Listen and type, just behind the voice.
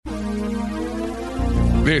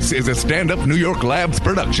This is a Stand Up New York Labs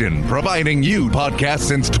production, providing you podcasts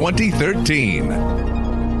since 2013.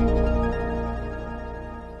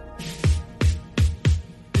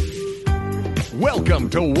 Welcome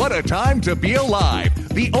to What a Time to Be Alive,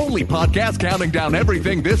 the only podcast counting down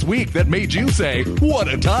everything this week that made you say, what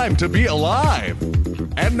a time to be alive.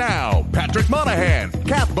 And now, Patrick Monahan,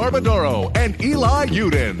 Kath Barbadoro, and Eli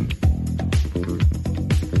Uden.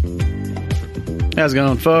 How's it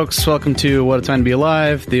going, folks? Welcome to What a Time to Be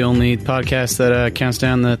Alive, the only podcast that counts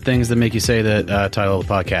down the things that make you say the title of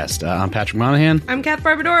the podcast. I'm Patrick Monahan. I'm Kath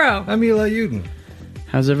Barbadoro. I'm Eli Uden.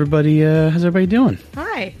 How's everybody doing?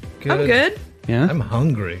 Hi. Good. I'm good. Yeah? I'm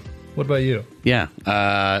hungry. What about you? Yeah.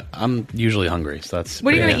 I'm usually hungry, so that's...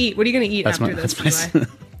 What are you yeah. going to eat? What are you going to eat after this? Eli?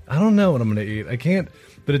 I don't know what I'm going to eat. I can't,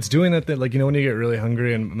 but it's doing that thing, like, you know, when you get really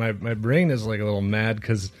hungry and my brain is like a little mad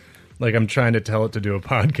because, like, I'm trying to tell it to do a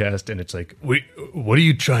podcast and it's like, wait, what are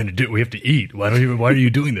you trying to do? We have to eat. Why are you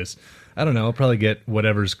doing this? I don't know. I'll probably get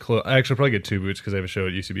whatever's close. Actually, I'll probably get Two Boots because I have a show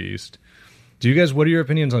at UCB East. Do you guys, what are your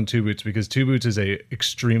opinions on Two Boots? Because Two Boots is a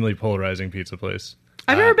extremely polarizing pizza place.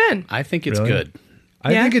 I've never been. I think it's Really? good.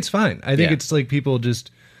 I Yeah? think it's fine. I think Yeah. it's like people just...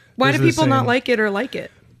 Why do there's the people not same- like it or like it?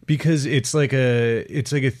 Because it's like a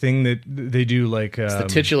thing that they do, like The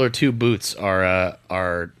titular two boots are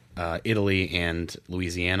Italy and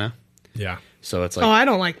Louisiana. yeah. So it's like... Oh, I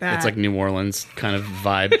don't like that. It's like New Orleans kind of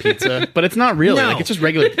vibe pizza, but it's not really. No. Like, it's just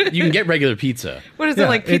regular. You can get regular pizza. What is Yeah, it,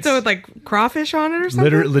 like pizza it's- with like crawfish on it or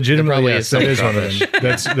something? Legitimately, probably yes, is that some is one of them. crawfish.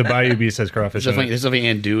 That's the Bayou Beast has crawfish. There's in it. definitely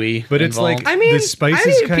andouille But it's involved. like- I mean, the spice I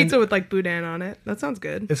is eat kind- pizza with like boudin on it. That sounds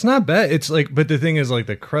good. It's not bad. It's like, but the thing is, like,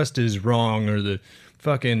 the crust is wrong, or the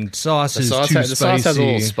fucking sauce is too the spicy. sauce has a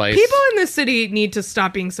little spice. People in this city need to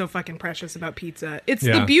stop being so fucking precious about pizza. It's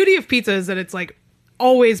Yeah. the beauty of pizza is that it's like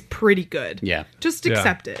always pretty good. Yeah. Just Yeah.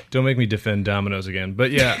 accept it. Don't make me defend Domino's again. But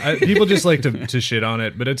yeah, people just like to shit on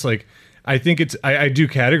it. But it's like, I think it's, I do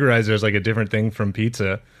categorize it as like a different thing from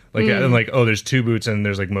pizza. Like, I'm like, oh, there's Two Boots and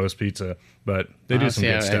there's like most pizza, but they do some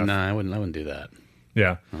good stuff. No, I wouldn't do that.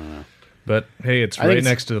 Yeah. But hey, it's I think right it's-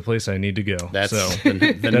 next to the place I need to go. That's so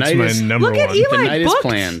the that's night my is number Look at one. Eli the night is booked.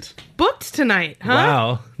 planned. Booked tonight, huh?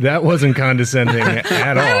 Wow, that wasn't condescending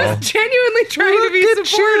at all. I was genuinely trying to be Look at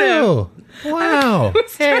supportive. you. Wow. I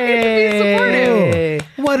was trying to be supportive.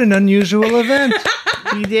 Oh, what an unusual event.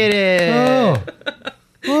 He did it.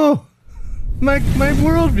 Oh, my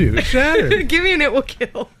worldview shattered. Give me an it will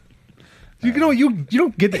kill. You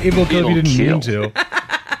don't get the able kill if you didn't mean to.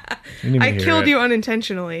 You didn't even I hear killed it. you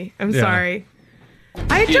unintentionally. I'm Yeah. sorry.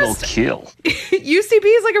 UCB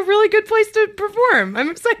is like a really good place to perform. I'm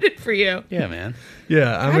excited for you. Yeah, man.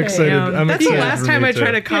 Yeah, I'm excited. I'm That's excited the last for time me I too.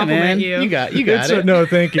 try to compliment man. you. You got it. No,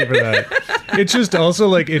 thank you for that. It's just also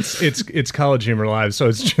like it's College Humor Live, so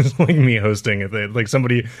it's just like me hosting it. Like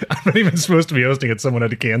somebody, I'm not even supposed to be hosting it. Someone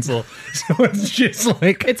had to cancel, so it's just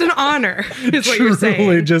like It's an honor, is what you're truly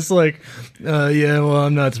saying. just like, yeah. Well,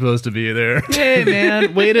 I'm not supposed to be there. Hey,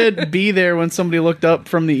 man. Way to be there when somebody looked up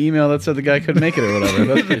from the email that said the guy couldn't make it or whatever.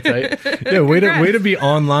 That's pretty tight. Yeah, way to be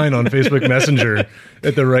online on Facebook Messenger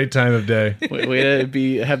at the right time of day. Way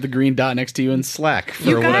to have the green dot next to you in Slack for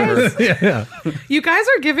You whatever. guys, Yeah. you guys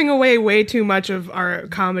are giving away way too much of our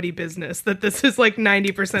comedy business. That this is like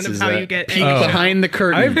 90% of Is how a you get. peek any show. behind the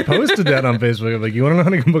curtain. I've posted that on Facebook. I'm like, you want to know how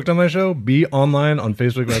to get booked on my show? Be online on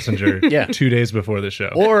Facebook Messenger. Yeah. 2 days before the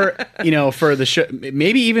show. Or, for the show,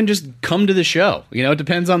 maybe even just come to the show. It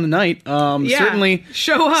depends on the night. Yeah, Certainly,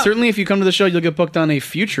 show up. Certainly, if you come to the show, you'll get booked on a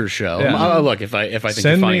future show. Yeah. Look, if I think you're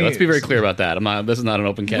Send funny, me- let's be very clear about that. This is not an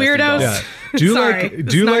open casting Weirdos. call. Yeah. Do Sorry, like this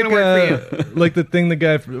do is not like gonna work for like the thing the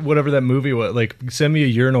guy whatever that movie was like send me a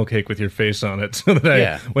urinal cake with your face on it so that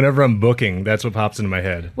Yeah. whenever I'm booking that's what pops into my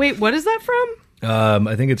head. Wait, what is that from?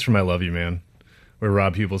 I think it's from I Love You Man, where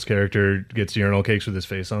Rob Huebel's character gets urinal cakes with his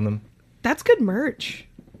face on them. That's good merch.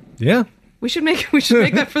 Yeah. We should make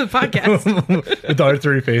that for the podcast. With our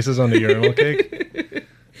 3 faces on the urinal cake.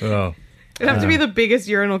 Oh. It'd have to be the biggest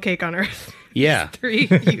urinal cake on earth. Yeah. 3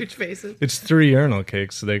 huge faces. It's 3 urinal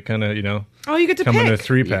cakes, so they kind of, Oh, you get to come in a pick.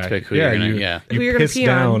 3-pack. pick who you're gonna- you, yeah. Who you you're gonna piss pee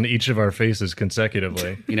down on. each of our faces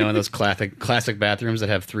consecutively. In those classic bathrooms that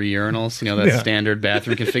have 3 urinals, that Yeah. standard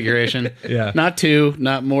bathroom configuration. Yeah. Not 2,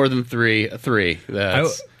 not more than 3. 3.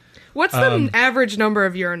 That's. What's the average number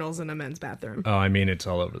of urinals in a men's bathroom? Oh, I mean, it's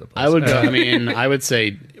all over the place. I would go. I would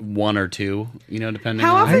say 1 or 2. Depending.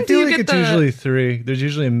 How on often I do feel you like get it's the- usually 3. There's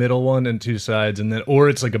usually a middle one and 2 sides, and then or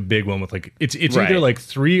it's like a big one with like it's Right. either like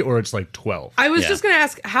 3 or it's like 12. I was Yeah. just going to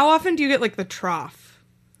ask, how often do you get like the trough?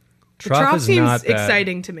 The Trough trough is seems not bad.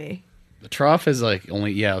 exciting to me. The trough is like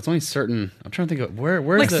it's only certain. I'm trying to think of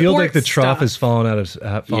where's Like the I feel like the sports trough stuff. has fallen out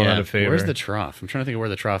of favor. Where's the trough? I'm trying to think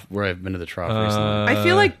of where I've been to the trough recently. I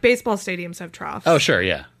feel like baseball stadiums have troughs. Oh sure,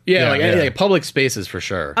 yeah, like yeah. like public spaces for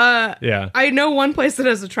sure. Yeah. I know one place that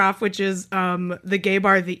has a trough, which is the gay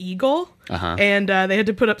bar, The Eagle. Uh-huh. And they had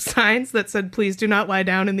to put up signs that said, "Please do not lie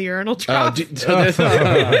down in the urinal trough."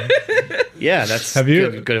 Yeah, that's Have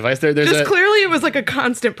you- good advice. There's Just a, clearly, it was like a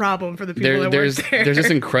constant problem for the people that there's worked there. there's this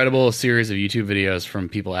incredible series of YouTube videos from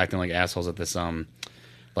people acting like assholes at this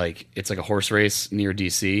like it's like a horse race near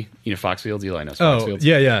DC. You know Foxfields? Eli knows Oh, Foxfields.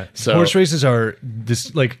 yeah. So- horse races are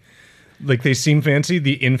this like they seem fancy.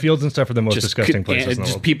 The infields and stuff are the most disgusting places in the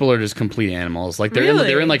world. People are just complete animals. Like they're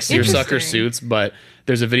Really? in like seersucker Interesting. suits, but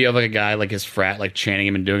there's a video of like a guy like his frat like chanting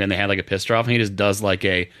him and doing it, and they had like a piss trough, and he just does like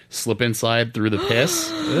a slip and slide through the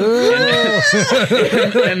piss,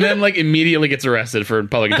 and then like immediately gets arrested for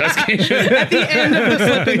public intoxication. At the end of the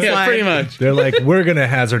slip and slide. Yeah, pretty much. They're like, we're gonna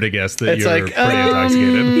hazard a guess that It's you're like, pretty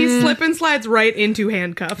intoxicated. He slip and slides right into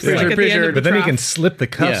handcuffs. Like at Pretty the end sure- of the But then he trough. can slip the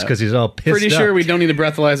cuffs Yeah. because he's all pissed Pretty up. sure we don't need a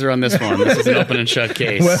breathalyzer on this one. This is an open and shut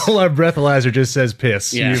case. Well, our breathalyzer just says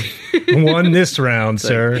piss. Yeah. You've won this round,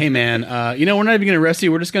 sir. Hey man, we're not even going to arrest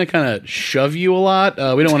you. We're just going to kind of shove you a lot.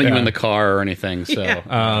 We don't want you Yeah. in the car or anything. So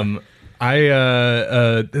Yeah.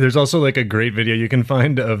 There's also like a great video you can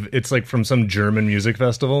find of it's like from some German music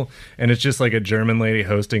festival, and it's just like a German lady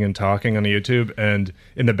hosting and talking on YouTube, and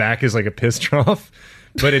in the back is like a piss trough.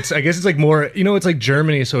 But I guess it's like more, it's like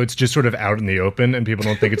Germany, so it's just sort of out in the open, and people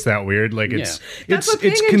don't think it's that weird. Like Yeah. That's it's a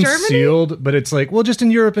thing it's in Germany? concealed, but it's like, well, just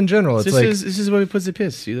in Europe in general, it's like this is where we put the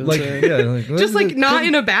piss. like yeah, like, just like not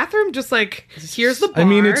in a bathroom, just like here's the bar. I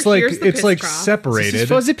mean, it's like here's the piss trough. separated,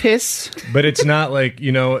 the piss. but it's not like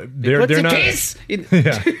they're not. piss.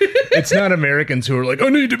 Yeah, it's not Americans who are like, I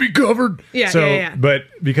need to be covered. Yeah, so, yeah. But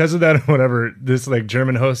because of that, or whatever, this like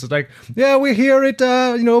German host is like, yeah, we're here at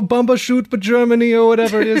Bomber Shoot for Germany or whatever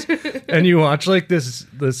it is, and you watch like this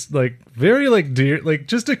like very like dear like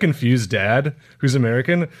just a confused dad who's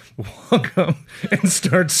American walk up and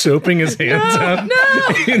start soaping his hands up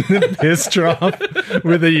in the piss trough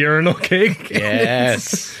with a urinal cake.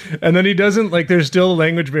 Yes. And then he doesn't like there's still a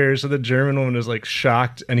language barrier, so the German woman is like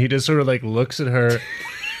shocked, and he just sort of like looks at her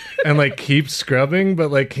and like keeps scrubbing,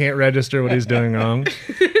 but like can't register what he's doing wrong.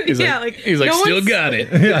 He's Yeah, like, like, he's like, no still one's- got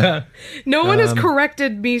it. No one has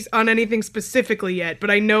corrected me on anything specifically yet, but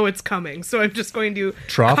I know it's coming, so I'm just going to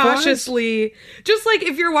Trough-wise? cautiously. Just like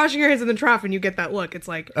if you're washing your hands in the trough and you get that look, it's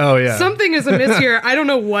like, Oh, yeah. something is amiss here. I don't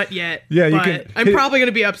know what yet. Yeah, you but can- I'm probably going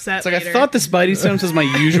to be upset. It's like later. I thought the Spidey sense was my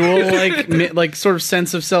usual like sort of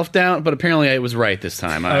sense of self doubt, but apparently I was right this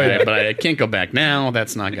time. But I can't go back now.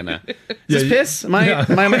 That's not gonna. Is this piss? Am I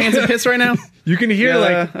my hands in piss right now? You can hear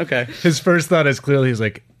like okay. his first thought is clearly he's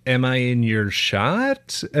like, am I in your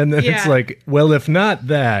shot? And then it's Yeah. like, well, if not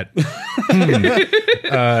that.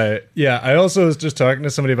 Yeah, I also was just talking to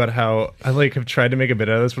somebody about how I like have tried to make a bit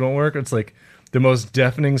out of this, but it don't work. It's like the most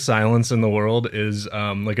deafening silence in the world is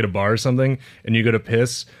like at a bar or something, and you go to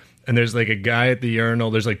piss, and there's like a guy at the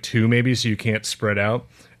urinal. There's like two maybe, so you can't spread out.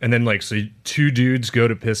 And then like so two dudes go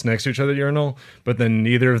to piss next to each other at the urinal, but then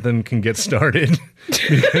neither of them can get started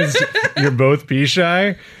because you're both pee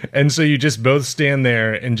shy, and so you just both stand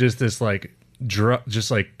there in just this like just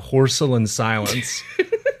like porcelain silence.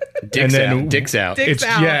 Dicks and then- out. Dicks out. Dick- It's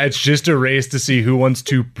out. yeah, it's just a race to see who wants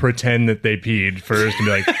to pretend that they peed first and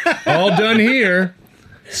be like, all done here.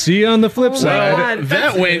 See you on the flip side. God.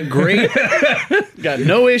 That went great. Got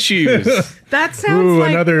no issues. That sounds Ooh,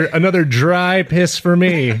 like another dry piss for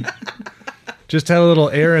me. Just had a little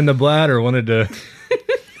air in the bladder, wanted to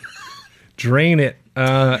drain it.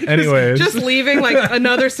 Anyways, just leaving like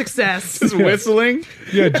another success. Just whistling.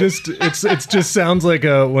 yeah, it's just sounds like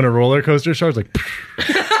when a roller coaster starts like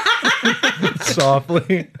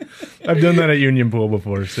softly. I've done that at Union Pool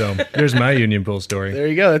before, so there's my Union Pool story. There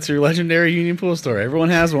you go. That's your legendary Union Pool story. Everyone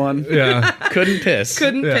has one. Yeah. Couldn't piss.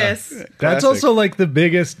 Couldn't Yeah. piss. That's Classic. also like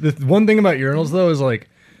the one thing about urinals though is like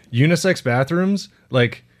unisex bathrooms,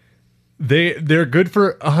 like they're good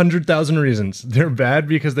for 100,000 reasons. They're bad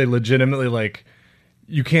because they legitimately like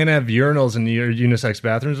you can't have urinals in your unisex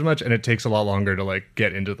bathrooms as much, and it takes a lot longer to like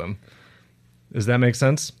get into them. Does that make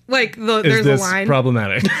sense? Like Is there's this a line.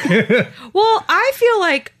 problematic? Well, I feel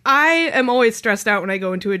like I am always stressed out when I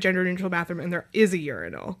go into a gender neutral bathroom and there is a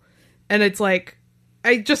urinal, and it's like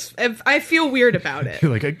I feel weird about it.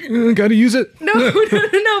 You're like, I gotta use it. No,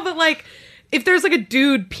 but like if there's like a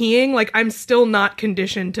dude peeing, like I'm still not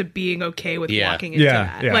conditioned to being okay with Yeah. walking into Yeah,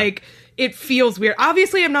 that. yeah. Like it feels weird.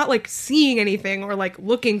 Obviously, I'm not like seeing anything or like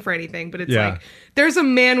looking for anything, but it's like there's a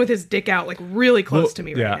man with his dick out like really close to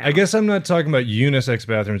me right now. I guess I'm not talking about unisex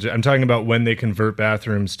bathrooms. I'm talking about when they convert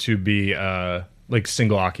bathrooms to be like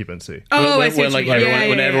single occupancy. Oh, I see.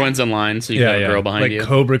 When everyone's in line, so you got a girl behind like you. Like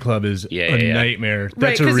Cobra Club is a nightmare.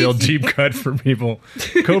 That's a real deep cut for people.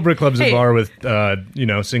 Cobra Club's a bar with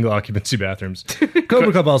single occupancy bathrooms.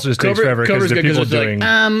 Cobra Club also just takes forever because the people doing.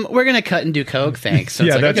 Like, we're gonna cut and do coke, thanks. So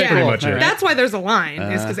that's pretty much it. That's why there's a line,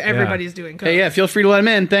 is because everybody's doing coke. Hey, feel free to let him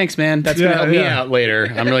in. Thanks, man. That's gonna help me out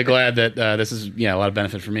later. I'm really glad that this is a lot of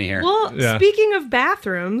benefit for me here. Well, speaking of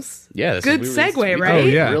bathrooms, good segue, right? Oh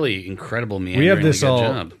yeah, really incredible meandering. We have this all.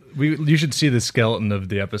 Job. You should see the skeleton of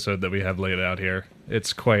the episode that we have laid out here.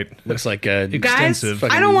 It's quite looks like a extensive.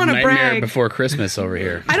 Guys, I don't want to brag before Christmas over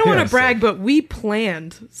here. I don't want to brag, but we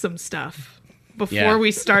planned some stuff before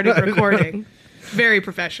we started recording. Very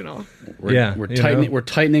professional. We're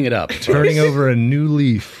tightening it up. Turning over a new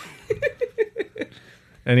leaf.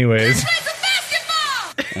 Anyways.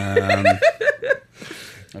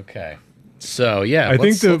 Okay. So I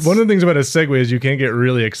think one of the things about a segue is you can't get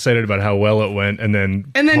really excited about how well it went and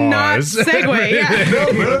then not segue. Yeah.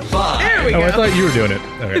 Number 5. There we go. I thought you were doing it.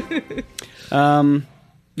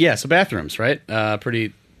 Okay. So bathrooms, right?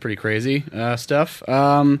 Pretty crazy stuff.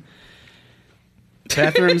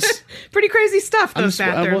 Bathrooms. Pretty crazy stuff. Those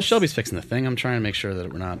bathrooms. Well, Shelby's fixing the thing. I'm trying to make sure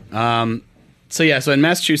that we're not. So in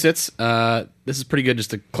Massachusetts, this is pretty good.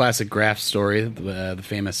 Just a classic Graff story, the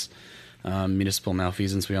famous. Municipal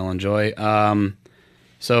malfeasance we all enjoy.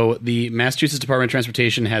 So the Massachusetts Department of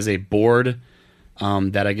Transportation has a board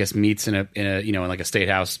that I guess meets in in like a state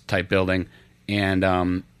house type building,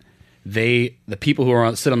 and the people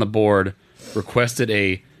who sit on the board requested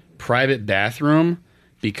a private bathroom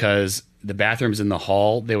because the bathrooms in the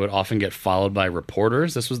hall, they would often get followed by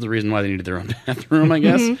reporters. This was the reason why they needed their own bathroom, I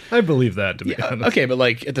guess. I believe that, to be honest. Okay, but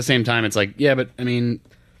like at the same time, it's like, but I mean.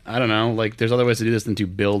 I don't know. Like, there's other ways to do this than to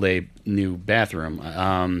build a new bathroom.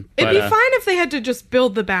 It'd be fine if they had to just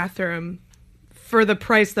build the bathroom for the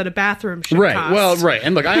price that a bathroom should cost. Well, right.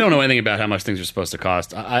 And look, I don't know anything about how much things are supposed to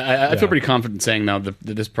cost. I feel pretty confident saying now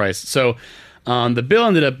this price. So the bill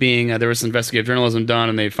ended up being there was some investigative journalism done,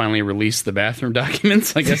 and they finally released the bathroom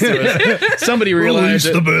documents. I guess somebody realized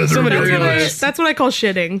that's what I call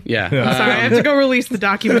shitting. Yeah. Sorry, I have to go release the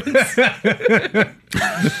documents.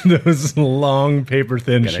 Those long paper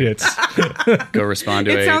thin shits. Go respond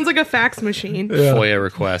to it sounds like a fax machine. FOIA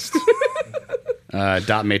request.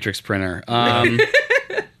 Dot matrix printer.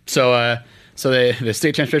 So the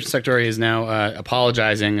state transportation secretary is now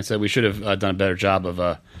apologizing and said we should have done a better job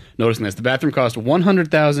of noticing this. The bathroom cost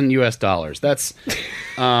 $100,000 US. That's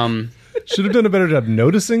should have done a better job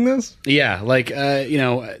noticing this. Yeah, like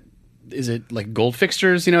is it like gold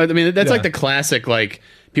fixtures? I mean, that's like the classic like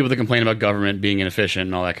people that complain about government being inefficient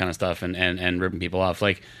and all that kind of stuff and ripping people off.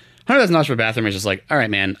 Like $100,000 for a bathroom is just like, all right,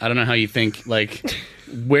 man. I don't know how you think like.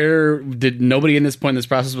 Where did nobody in this point in this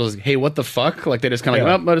process was like, hey, what the fuck? Like they just kind of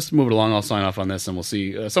like, well, just move it along. I'll sign off on this, and we'll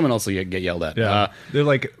see. Someone else will get yelled at. Yeah. They're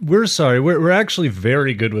like, we're sorry, we're actually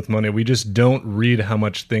very good with money. We just don't read how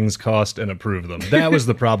much things cost and approve them. That was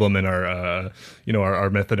the problem in our our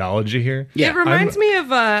methodology here. Yeah, it reminds me of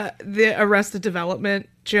the Arrested Development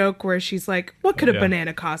joke where she's like, what could a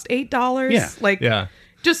banana cost? $8? Yeah. Like,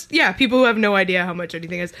 just people who have no idea how much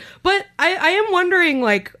anything is. But I am wondering,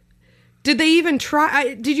 like. Did they even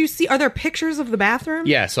try? Did you see? Are there pictures of the bathroom?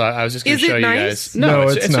 Yeah, so I was just going to show you guys. No,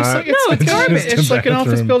 it's not. Just like, it's garbage. It's like an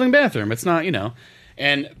office building bathroom. It's not,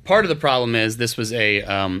 And part of the problem is this was a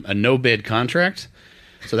no bid contract.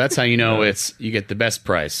 So that's how you know you get the best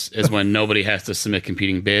price is when nobody has to submit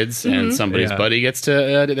competing bids and somebody's buddy gets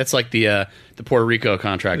to. That's like the Puerto Rico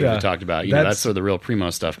contract that we talked about. That's where the real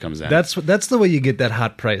primo stuff comes in. That's the way you get that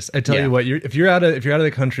hot price. I tell you what, if you're out of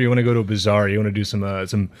the country, you want to go to a bazaar, you want to do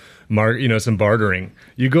some bartering.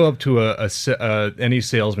 You go up to any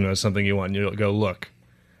salesman or something you want. And you go, look,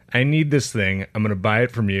 I need this thing. I'm going to buy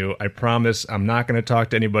it from you. I promise I'm not going to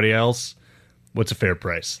talk to anybody else. What's a fair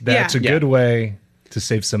price? That's a good way to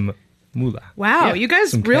save some moolah. Wow, you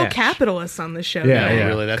guys real capitalists on this show. Yeah,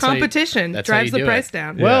 really. That's competition drives the price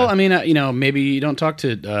down. Well, I mean, maybe you don't talk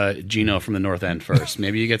to Gino from the North End first.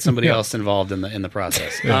 Maybe you get somebody else involved in the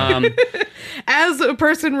process. As a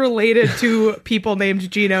person related to people named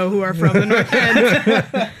Gino who are from the North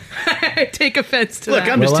End, I take offense to that. Look,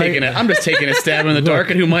 I'm just taking a stab in the dark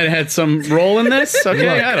at who might have had some role in this.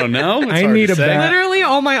 Okay, I don't know. I need a literally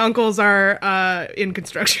all my uncles are in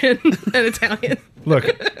construction and Italian. Look,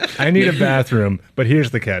 I need a bathroom, but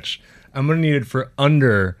here's the catch: I'm going to need it for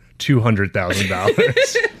under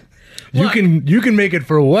 $200,000. You can make it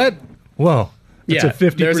for what? Well, It's a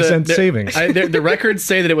 50% savings. The records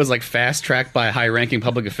say that it was like fast tracked by a high ranking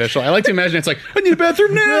public official. I like to imagine it's like, I need a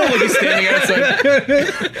bathroom now. Like he's standing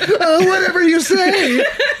outside. Whatever you say.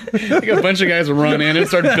 Like a bunch of guys run in and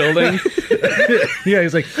start building. Yeah,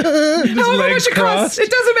 he's like, just However legs much it costs. crossed. It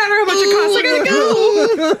doesn't matter how much it costs. I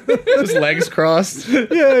gotta go. His legs crossed. Yeah,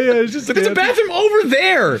 it's just There's a bathroom over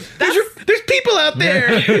there. There's people out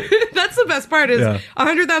there. That's the best part is Yeah.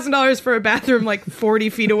 $100,000 for a bathroom like 40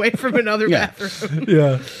 feet away from another Yeah. bathroom.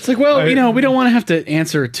 Yeah. It's like, well, we don't want to have to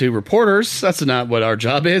answer to reporters. That's not what our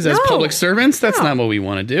job is as No. public servants. That's No. not what we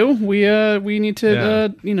want to do. We need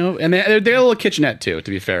to, and they're a little kitchenette too.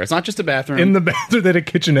 To be fair, it's not just a bathroom. In the bathroom, they had a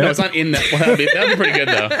kitchenette. no, it's not in that. Well, that'd be pretty good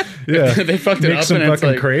though. Yeah. They fucked it Make up some and it's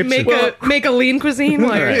fucking like, crepes. Make a lean cuisine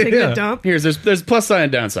while you're Right. taking Yeah. a dump. there's plus side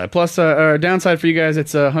and downside. Plus, downside for you guys,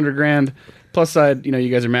 it's $100,000. Plus side, you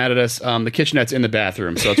guys are mad at us. The kitchenette's in the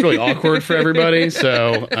bathroom, so it's really awkward for everybody.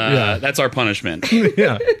 So that's our punishment.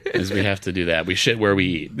 Yeah. Is we have to do that. We shit where we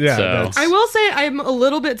eat. Yeah, So that's- I will say I'm a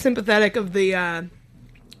little bit sympathetic of the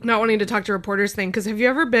not wanting to talk to reporters thing, because have you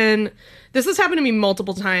ever been, this has happened to me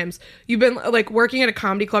multiple times, you've been like working at a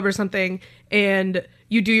comedy club or something and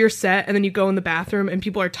you do your set and then you go in the bathroom and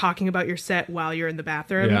people are talking about your set while you're in the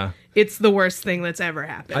bathroom. Yeah. It's the worst thing that's ever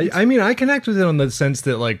happened. I mean, I connect with it on the sense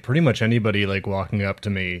that like pretty much anybody like walking up to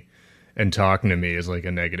me and talking to me is like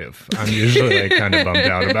a negative. I'm usually like kind of bummed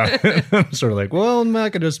out about it. I'm sort of like, well, I'm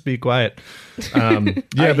not gonna just be quiet. But I know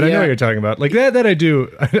what you're talking about. Like that I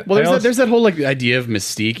do. Well, there's that whole like idea of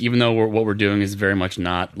mystique, even though what we're doing is very much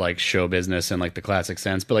not like show business in like the classic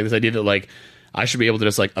sense, but like this idea that like I should be able to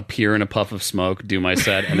just like appear in a puff of smoke, do my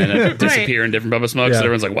set, and then disappear in different puff of smoke. Yeah. So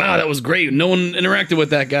everyone's like, "Wow, that was great! No one interacted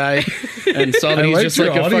with that guy," and saw that I he's liked just your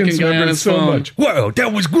like a audience fucking guy on members his so phone. much. Wow,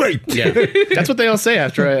 that was great. Yeah, that's what they all say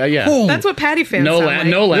after. Yeah, That's what Patty fans no, sound like.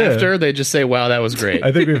 no laughter. They just say, "Wow, that was great."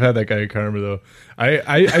 I think we've had that guy at Karma though.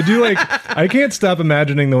 I do like I can't stop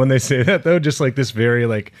imagining though when they say that though, just like this very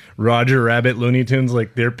like Roger Rabbit Looney Tunes,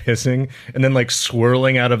 like they're pissing and then like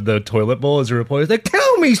swirling out of the toilet bowl as a reporter's like,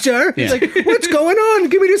 "Tell me, sir." Yeah. He's like, "What's going on?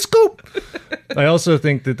 Give me the scoop." I also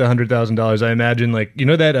think that the $100,000, I imagine like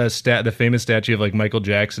that the famous statue of like Michael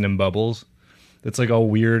Jackson in bubbles. That's like all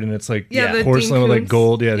weird and it's like Yeah, the porcelain Dean with like Koontz.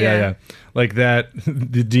 gold. Yeah. Yeah. Like that,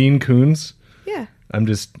 the Dean Koontz. Yeah.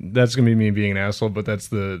 That's gonna be me being an asshole, but that's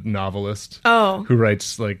the novelist. Oh. Who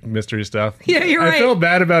writes like mystery stuff. Yeah, you're I right. felt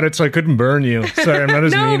bad about it, so I couldn't burn you. Sorry, I'm not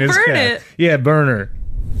as No, mean as burn Kat. it. Yeah, burner.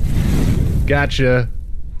 Gotcha.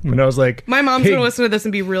 When I was like, My mom's hey, gonna listen to this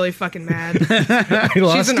and be really fucking mad. I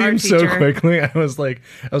lost an him art so teacher. quickly. I was like,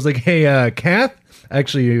 hey, Kath.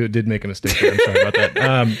 Actually, you did make a mistake there. I'm sorry about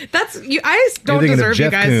that. That's you. I don't thinking of deserve you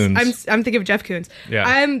Jeff guys. Koons. I'm thinking of Jeff Koons. Yeah.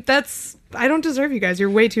 I don't deserve you guys. You're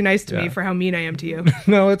way too nice to me Yeah. for how mean I am to you.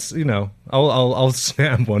 No, it's I'll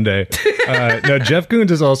snap one day. No, Jeff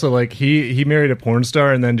Koons is also like he married a porn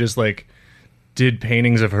star and then just like did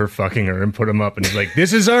paintings of her fucking her and put them up and he's like,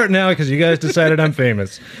 this is art now because you guys decided I'm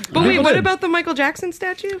famous. But wait, People what did. about the Michael Jackson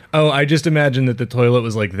statue? Oh, I just imagined that the toilet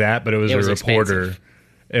was like that, but it was It was a reporter. expansive.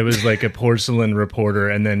 It was like a porcelain reporter,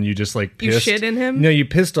 and then you just like You pissed. shit in him? No, you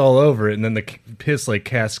pissed all over it, and then the piss like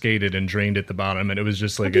cascaded and drained at the bottom, and it was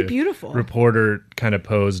just like That'd a be beautiful. reporter kind of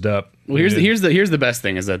posed up. Well, here's the best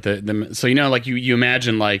thing is that the so like you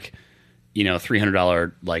imagine like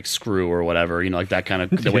 $300 like screw or whatever, like that kind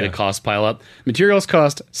of the way Yeah. the costs pile up. Materials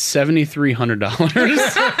cost $7,300,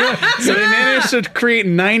 so they managed to create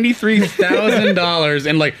 $93,000,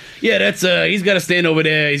 and like that's he's got to stand over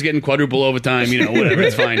there. He's getting quadruple overtime, whatever.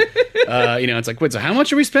 It's fine. It's like wait, so how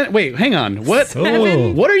much are we spending? Wait, hang on, what?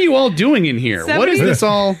 Oh. What are you all doing in here? What is this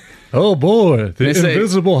all? Oh boy, the They say-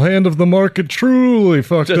 invisible hand of the market truly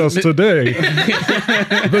fucked us today.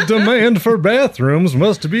 The demand for bathrooms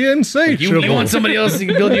must be insatiable. You want somebody else to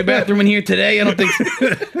build you a bathroom in here today? I don't think.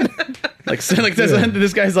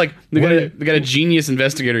 This guy's like we got a genius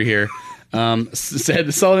investigator here.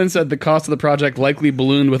 Sullivan said the cost of the project likely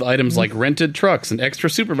ballooned with items like rented trucks and extra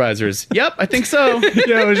supervisors. Yep, I think so.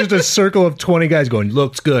 Yeah, it was just a circle of 20 guys going,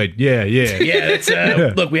 looks good. Yeah. Yeah, that's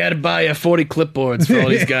look. We had to buy 40 clipboards for all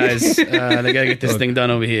these guys. They gotta get this thing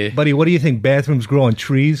done over here. Buddy, what do you think? Bathrooms grow on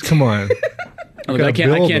trees? Come on. Look, I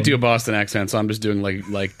can't do a Boston accent, so I'm just doing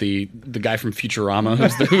like the guy from Futurama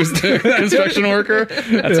who's the construction worker.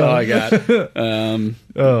 That's all I got.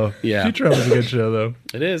 Oh, Yeah. Futurama was a good show, though.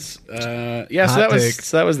 It is. So Hot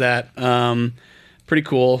that was that. Pretty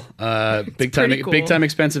cool. Big time pretty cool. big time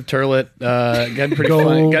expensive turlet. Gotta be pretty Go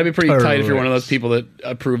fun. Gotta be pretty tight if you're one of turlets. those people that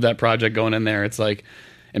approve that project going in there. It's like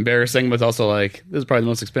embarrassing, but also like this is probably the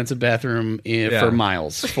most expensive bathroom for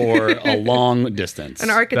miles for a long distance. An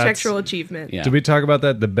architectural achievement. Yeah. Did we talk about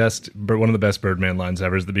that? One of the best Birdman lines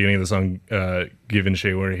ever is the beginning of the song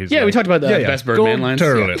Givenchy, where he's we talked about the best Birdman gold lines.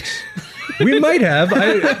 Turlets. We might have.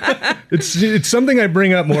 It's something I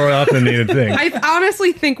bring up more often than you think. I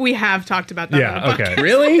honestly think we have talked about that. Yeah, on the okay. podcast.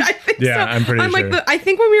 Really? I think Yeah, so. I'm pretty sure. I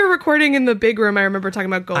think when we were recording in the big room, I remember talking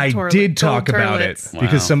about gold I turlets. did talk about it Wow.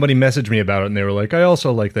 because somebody messaged me about it and they were like, I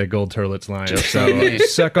also like that gold turlets line. Joke's So on me.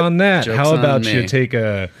 suck on that. Joke's How on about me. you take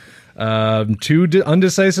a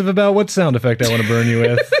undecisive about what sound effect I want to burn you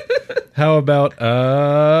with? How about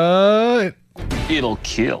It'll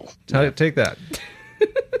kill. take that.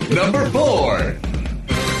 Number 4.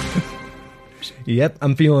 Yep,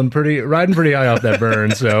 I'm riding pretty high off that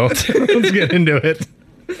burn, so let's get into it.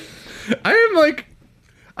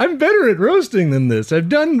 I'm better at roasting than this. I've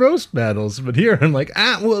done roast battles, but here I'm like,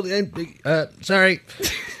 sorry.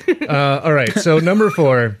 All right, so number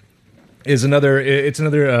 4 is another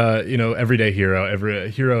everyday hero,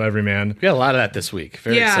 every man. We got a lot of that this week.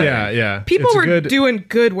 Very Yeah. exciting. Yeah. People It's were doing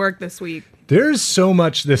good work this week. There's so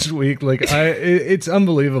much this week. Like it's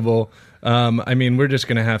unbelievable. We're just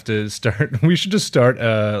gonna have to start. We should just start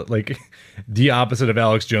like the opposite of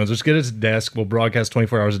Alex Jones. Let's get his desk. We'll broadcast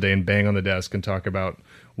 24 hours a day and bang on the desk and talk about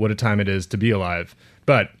what a time it is to be alive.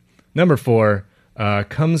 But number 4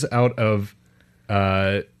 comes out of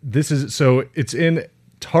it's in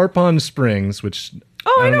Tarpon Springs, which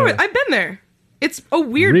Oh, I know don't it. I've been there. It's a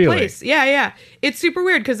weird Really? place. Yeah. It's super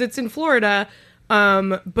weird because it's in Florida,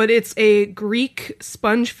 but it's a Greek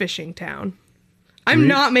sponge fishing town. I'm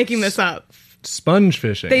not making this up. Sponge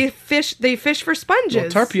fishing. They fish for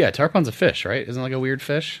sponges. Well, tarpon's a fish, right? Isn't it like a weird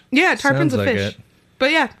fish? Yeah, tarpon's Sounds a like fish. it.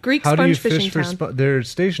 But yeah, Greek How do you sponge fish fishing for town. they're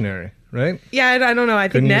stationary, right? Yeah, I don't know. I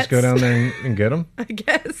think Couldn't you nets. just go down there and get them? I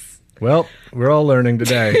guess. Well, we're all learning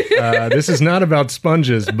today. This is not about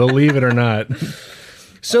sponges, believe it or not.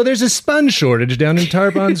 So there's a sponge shortage down in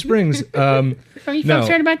Tarpon Springs. Are you No.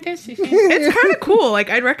 concerned about this? It's kind of cool. Like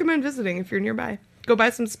I'd recommend visiting if you're nearby. Go buy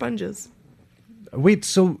some sponges.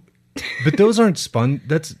 Wait, but those aren't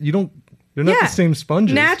they're not the same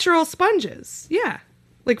sponges. Natural sponges. Yeah.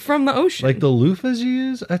 Like from the ocean. Like the loofahs you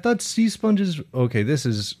use? I thought sea sponges. Okay, this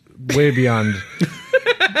is way beyond.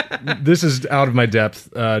 This is out of my depth.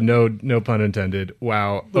 No pun intended.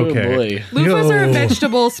 Wow. Okay. Oh, boy. Loofahs are a Yo.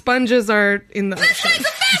 vegetable, sponges are in the ocean.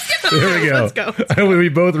 There we go. Let's go. We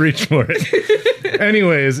both reached for it.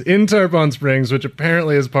 Anyways, in Tarpon Springs, which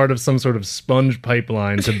apparently is part of some sort of sponge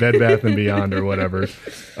pipeline to Bed Bath & Beyond or whatever,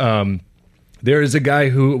 there is a guy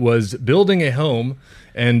who was building a home,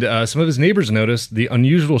 and some of his neighbors noticed the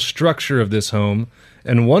unusual structure of this home,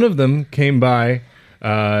 and one of them came by.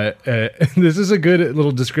 This is a good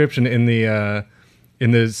little description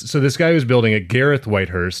so this guy who's building it, Gareth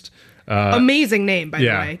Whitehurst. Amazing name, by the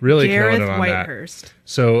way. Really Gareth killing it on that. Whitehurst.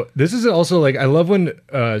 So this is also like, I love when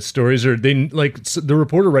stories are, the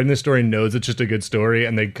reporter writing this story knows it's just a good story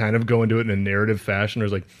and they kind of go into it in a narrative fashion.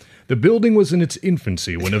 There's like, the building was in its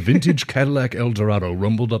infancy when a vintage Cadillac Eldorado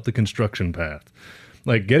rumbled up the construction path.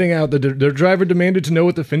 Like getting out, their driver demanded to know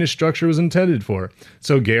what the finished structure was intended for.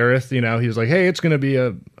 So Gareth, he was like, hey, it's going to be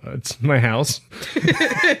it's my house.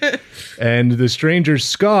 And the stranger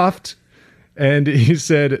scoffed. And he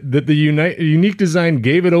said that the unique design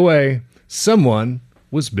gave it away. Someone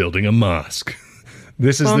was building a mosque.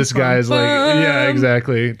 This is this guy's like, yeah,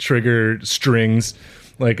 exactly. Trigger strings,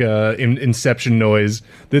 like Inception noise.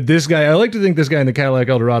 That this guy, I like to think this guy in the Cadillac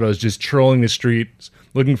Eldorado is just trolling the streets,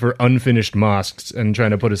 looking for unfinished mosques and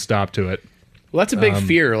trying to put a stop to it. Well, that's a big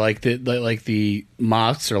fear. Like the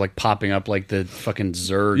mosques are like popping up like the fucking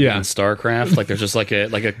Zerg Yeah. in StarCraft. Like there's just like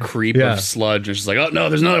a creep Yeah. of sludge. And it's just like, oh no,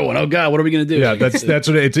 there's another one. Oh god, what are we gonna do? Yeah, Like, that's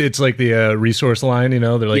what it's like the resource line.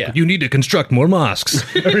 They're like, Yeah. you need to construct more mosques.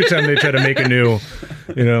 Every time they try to make a new,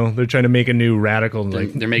 they're trying to make a new radical.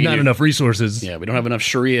 Like they're making not new- enough resources. yeah, we don't have enough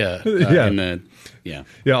Sharia. Yeah. In the, yeah.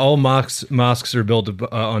 Yeah, all mosques are built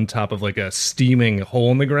on top of like a steaming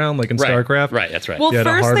hole in the ground, like in StarCraft. Right, that's right. Well, Yeah, to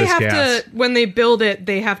first they harvest have gas. to, when they build it,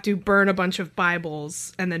 they have to burn a bunch of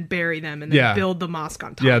Bibles and then bury them and then Yeah. build the mosque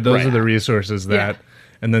on top. Yeah, those Right. are the resources that, Yeah.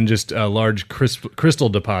 and then just large crystal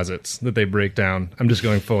deposits that they break down. I'm just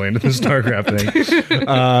going fully into the StarCraft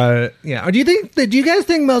thing. Yeah. Do you guys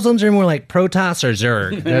think Muslims are more like Protoss or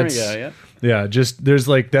Zerg? There we go, yeah. Yeah, just there's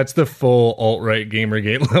like that's the full alt-right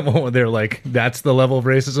Gamergate level. They're like that's the level of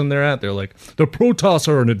racism they're at. They're like the Protoss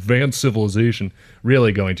are an advanced civilization.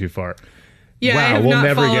 Really going too far. Yeah, I Wow, have we'll not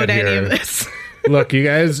never followed get any here. of this. Look, you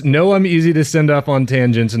guys know I'm easy to send off on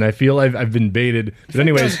tangents, and I feel I've been baited. But That was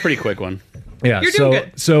anyways, a pretty quick one. yeah. You're doing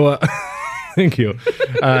good. So Thank you.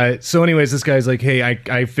 So anyways, this guy's like, hey,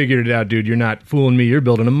 I figured it out, dude. You're not fooling me. You're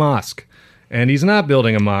building a mosque. And he's not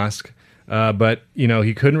building a mosque. But,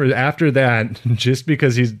 he couldn't... After that, just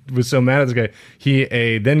because he was so mad at this guy,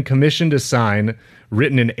 he then commissioned a sign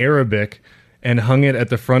written in Arabic and hung it at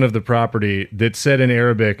the front of the property that said in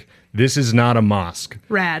Arabic, "This is not a mosque."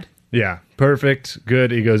 Rad. Yeah, perfect,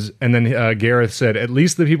 good. He goes, and then Gareth said, "At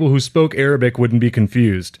least the people who spoke Arabic wouldn't be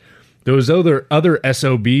confused. Those other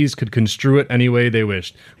SOBs could construe it any way they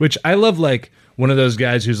wished." Which I love, like one of those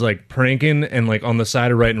guys who's like pranking and like on the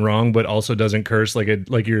side of right and wrong, but also doesn't curse.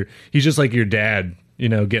 He's just like your dad,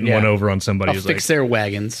 getting one over on somebody. I'll Who's fix like, their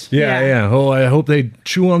wagons. yeah. Oh, I hope they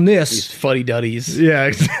chew on These this. fuddy-duddies. Yeah,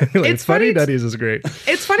 exactly. It's funny Fuddy-duddies is great.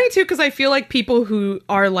 It's funny too because I feel like people who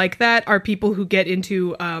are like that are people who get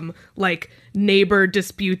into like neighbor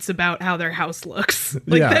disputes about how their house looks.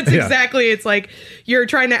 Like Yeah, that's yeah. exactly. It's like you're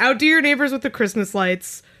trying to outdo your neighbors with the Christmas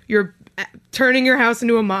lights. You're turning your house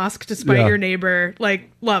into a mosque to spite Yeah. your neighbor.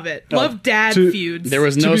 Like, love it. Love dad to- feuds. There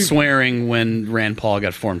was no be- swearing when Rand Paul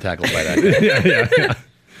got form tackled by that guy. yeah.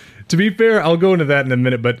 To be fair, I'll go into that in a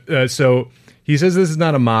minute, but so he says this is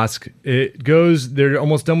not a mosque. They're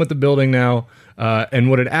almost done with the building now, and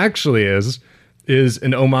what it actually is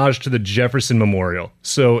an homage to the Jefferson Memorial.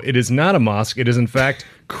 So it is not a mosque. It is, in fact,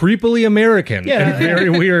 creepily American and very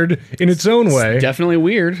weird in its own way. Definitely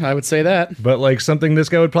weird, I would say that. But like something this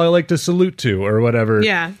guy would probably like to salute to or whatever.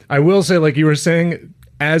 Yeah. I will say, like you were saying,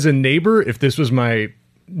 as a neighbor, if this was my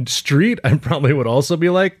street, I probably would also be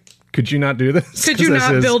like, could you not do this? Could 'Cause you this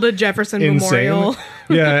not is build a Jefferson insane. Memorial?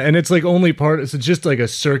 Yeah, and it's like only part. It's just like a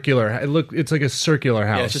circular. It's like a circular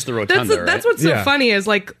house. Yeah, it's just the That's rotunda, that's right? what's so Yeah. funny is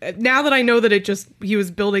like now that I know that he was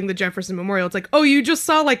building the Jefferson Memorial, it's like, oh, you just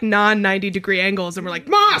saw like non 90-degree angles and we're like,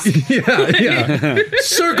 mosque. yeah.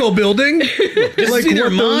 Circle building. This is either a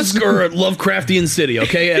what those- mosque or a Lovecraftian city,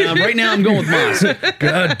 okay? Right now I'm going with mosque.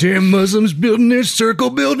 Goddamn Muslims building their circle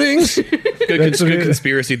buildings. Good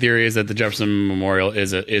conspiracy theory is that the Jefferson Memorial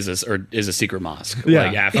is a secret mosque, Yeah.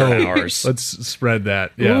 like after hours. Let's spread that.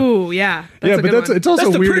 Yeah. Ooh, yeah. That's Yeah, a but good one. it's also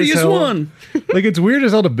That's the weird prettiest as hell. one. Like it's weird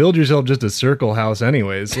as hell to build yourself just a circle house,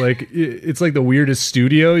 anyways. Like it's like the weirdest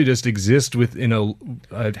studio. You just exist within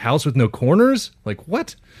a house with no corners. Like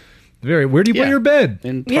what? Where do you put Yeah. your bed?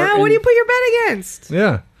 Yeah, what do you put your bed against?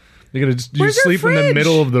 Yeah, you Where's your sleep in the fridge?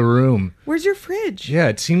 middle of the room. Where's your fridge? Yeah,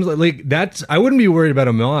 it seems like that's. I wouldn't be worried about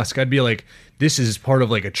a mosque. I'd be like, this is part of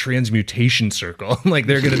like a transmutation circle. Like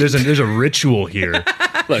there's a ritual here.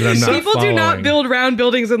 Look, I'm not People do not following. build round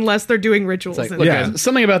buildings unless they're doing rituals. Like, in look, it. Yeah. guys,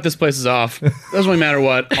 something about this place is off. Doesn't really matter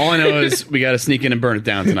what. All I know is we got to sneak in and burn it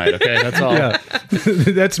down tonight. Okay, that's all. Yeah,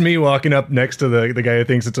 that's me walking up next to the guy who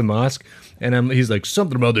thinks it's a mosque, and he's like,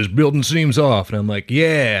 something about this building seems off, and I'm like,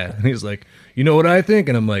 yeah, and he's like, you know what I think,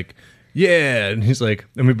 and I'm like, yeah, and he's like,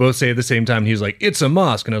 and we both say at the same time, he's like, it's a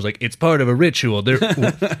mosque, and I was like, it's part of a ritual.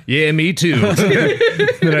 Yeah, me too.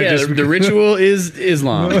 Then I Yeah, just, the ritual is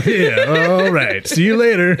Islam. yeah, all right, see you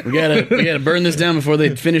later. We gotta burn this down before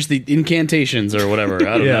they finish the incantations or whatever.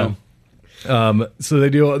 I don't Yeah. know. So they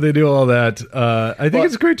do all that. I think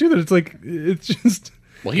it's great too that it's like it's just.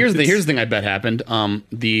 Well, here's the thing I bet happened.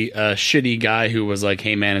 The shitty guy who was like,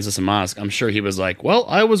 "Hey man, is this a mosque?" I'm sure he was like, "Well,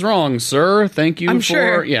 I was wrong, sir. Thank you I'm for."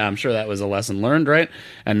 sure. Yeah, I'm sure that was a lesson learned, right?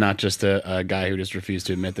 And not just a guy who just refused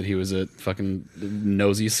to admit that he was a fucking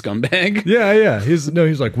nosy scumbag. Yeah. He's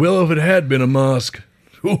like, well, if it had been a mosque,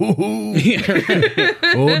 old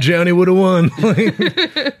Johnny would have won.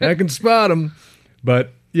 I can spot him.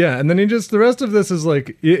 But yeah, and then the rest of this is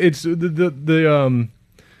like, it's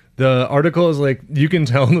the article is like, you can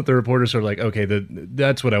tell that the reporters are like, okay,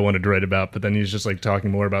 that's what I wanted to write about. But then he's just like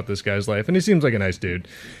talking more about this guy's life, and he seems like a nice dude.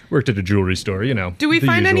 Worked at a jewelry store, Do we the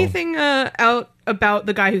find usual. anything out about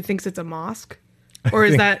the guy who thinks it's a mosque? Or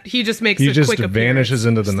is that he just makes He a just quick vanishes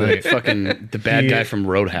into the The night. fucking the bad guy from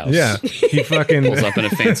Roadhouse. Yeah, he fucking Pulls up in a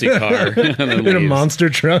fancy car and then in a leaves. monster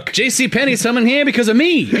truck. J.C. Penney's coming here because of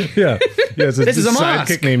me. Yeah, it's This is a sidekick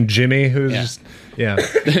mosque. named Jimmy who's Yeah. just yeah.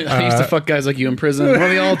 I used to fuck guys like you in prison. One of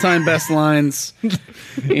the all-time best lines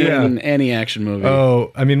in any action movie.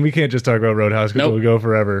 Oh, I mean, we can't just talk about Roadhouse because Nope. we'll go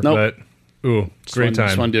forever. Nope. But ooh, great Just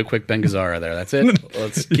want time. to do a quick Ben Gazzara there. That's it.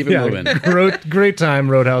 Let's keep it moving. great time.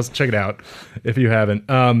 Roadhouse, check it out if you haven't.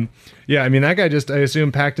 Yeah, I mean, that guy just, I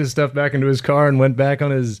assume, packed his stuff back into his car and went back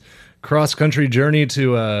on his cross-country journey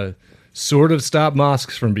to sort of stop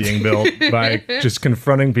mosques from being built by just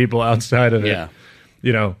confronting people outside of it. Yeah.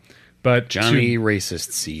 You know, But Johnny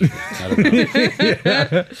Racist Seed. I don't know.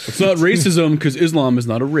 It's not racism because Islam is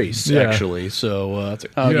not a race, Yeah. actually. So, it's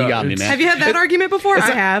like, oh, Yeah, you got me, it's- man. Have you had that argument before? I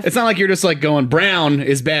have. It's not like you're just like going brown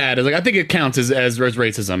is bad. It's like I think it counts as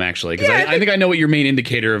racism actually because Yeah, I think I know what your main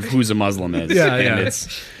indicator of who's a Muslim is. Yeah, and yeah. It's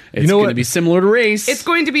You know going to what? be similar to race. It's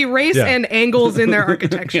going to be race Yeah. and angles in their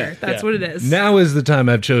architecture. Yeah, That's yeah. what it is. Now is the time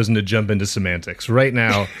I've chosen to jump into semantics. Right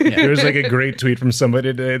now, there's like a great tweet from somebody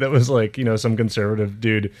today that was like, some conservative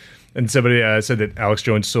dude, and somebody said that Alex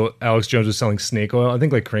Jones was selling snake oil. I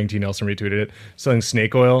think like Craig T. Nelson retweeted it, selling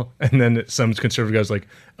snake oil, and then some conservative guy was like,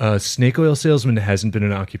 snake oil salesman hasn't been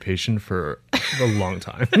an occupation for a long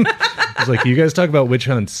time. I was like, you guys talk about witch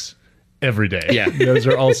hunts every day. Yeah. Those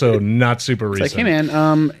are also not super recent. like, hey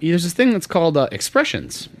man, there's this thing that's called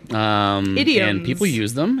expressions, Idioms. and people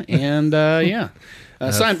use them, and yeah. I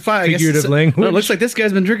guess figurative language. Well, it looks like this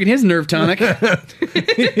guy's been drinking his nerve tonic.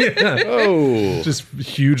 Oh, Just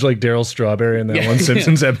huge like Daryl Strawberry in that one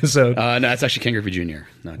Simpsons episode. no, it's actually Ken Griffey Jr.,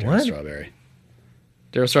 not Daryl What? Strawberry.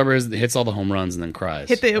 Daryl Strawberry hits all the home runs and then cries.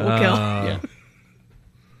 Hit the it will kill. yeah.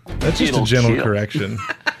 That's just a gentle correction.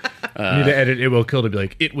 You need to edit "it will kill" to be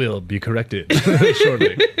like "it will be corrected"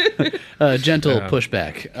 shortly. Gentle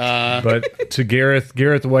pushback. But to Gareth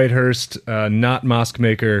Whitehurst, not mosque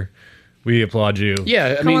maker, we applaud you.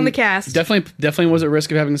 Yeah, I Come mean, on the cast. Definitely was at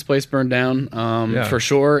risk of having this place burned down, Yeah. for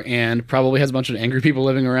sure, and probably has a bunch of angry people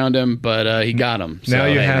living around him. But he got them. Now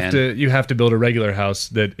you have to build a regular house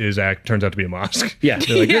that turns out to be a mosque. Yeah.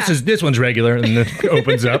 They're like, Yeah. this one's regular, and then it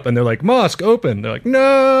opens up, and they're like, mosque open. They're like,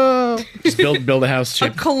 no. Just build a house. A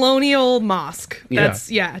Shaped, colonial mosque. Yeah. That's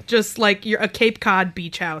just like a Cape Cod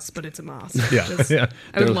beach house, but it's a mosque. Yeah, Just- yeah.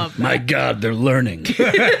 I would love that. My God, they're learning.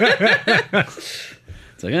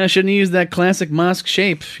 It's like I shouldn't use that classic mosque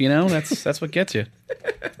shape. That's what gets you.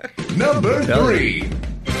 Number 3.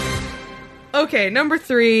 Okay, number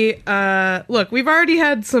 3. Look, we've already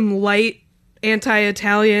had some light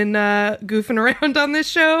anti-Italian goofing around on this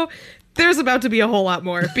show. There's about to be a whole lot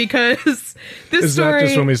more because this Is story. that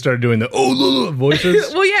just when we started doing the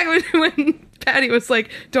voices? Well, yeah, when Patty was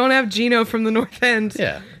like, "Don't have Gino from the North End,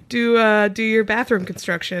 Yeah. do your bathroom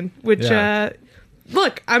construction," which. Yeah.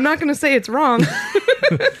 Look, I'm not going to say it's wrong.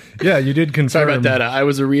 Yeah, you did confirm. Sorry about that. I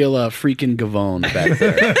was a real freaking Gavone back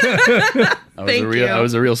there. Thank you. I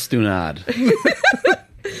was a real Stunad.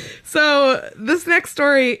 So this next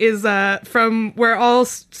story is from where all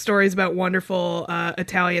stories about wonderful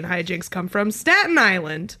Italian hijinks come from, Staten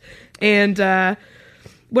Island. And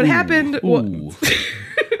what happened? Ooh.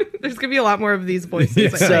 There's gonna be a lot more of these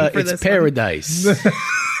voices. I think, for It's this one. paradise.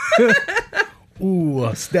 Ooh,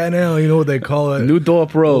 Staten Island, you know what they call it? New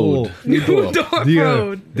Dorp Road. Oh. New Dorp. Dorp the,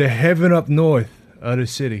 Road. the heaven up north of the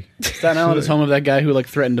city. Staten Island is home of that guy who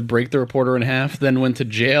threatened to break the reporter in half, then went to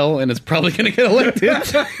jail, and is probably going to get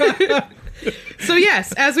elected. So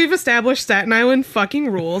yes, as we've established, Staten Island fucking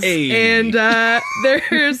rules. Hey. And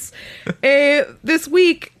there's this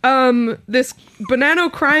week this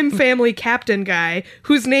Bonanno crime family captain guy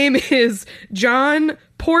whose name is John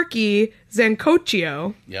Porky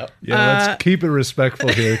Zancocchio. Yep. Yeah, let's keep it respectful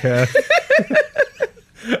here, Kath.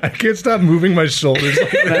 I can't stop moving my shoulders.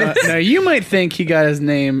 Now you might think he got his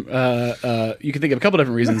name. You can think of a couple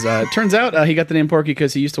different reasons. Turns out he got the name Porky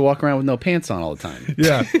because he used to walk around with no pants on all the time.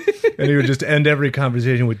 Yeah. And he would just end every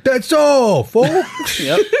conversation with, "That's all, folks."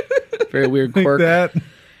 Yep. Very weird Like quirk. that.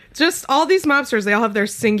 Just all these mobsters, they all have their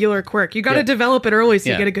singular quirk. You got to Yeah. develop it early so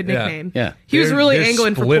Yeah. you get a good Yeah. nickname. Yeah. He was really They're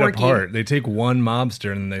angling for split Porky. apart. They take one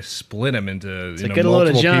mobster and they split him into Like, get a load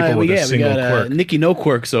of multiple John. people with a We single got quirk. Nicky No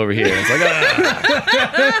Quirks over here. It's like,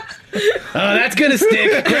 oh, that's gonna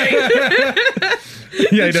stick. Great.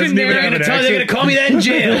 Yeah, he doesn't even generic- have an They're gonna accent. call me that in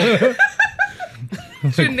jail.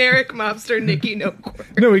 Generic mobster Nicky No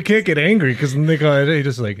Quirk. No, he can't get angry because then they call it.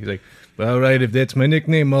 He's like, "All right, if that's my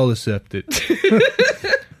nickname, I'll accept it."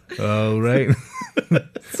 All right.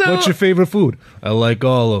 So What's your favorite food? I like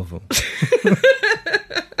all of them.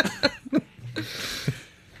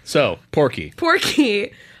 So Porky.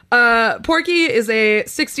 Porky. Porky is a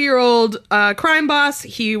 60-year-old crime boss.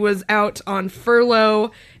 He was out on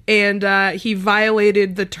furlough and he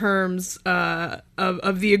violated the terms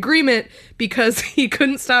of the agreement because he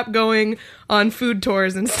couldn't stop going on food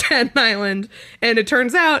tours in Staten Island. And it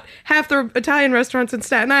turns out half the Italian restaurants in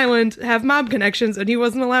Staten Island have mob connections and he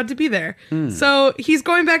wasn't allowed to be there. So he's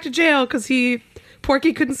going back to jail because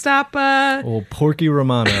Porky couldn't stop Old Porky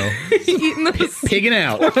Romano. eating those Pigging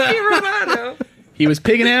out. Porky Romano. He was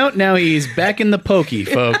pigging out. Now he's back in the pokey,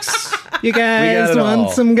 folks. You guys guys want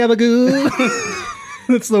want some gabagoo?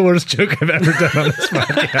 That's the worst joke I've ever done on this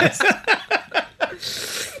podcast.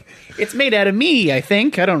 It's made out of me, I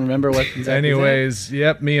think. I don't remember what exactly. Anyways,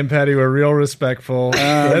 yep, me and Patty were real respectful.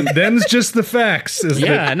 Them's just the facts. Is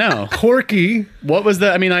Yeah, that I know. Corky What was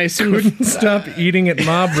the? I mean, I assume couldn't stop eating at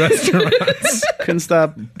mob restaurants. couldn't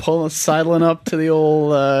stop sidling up to the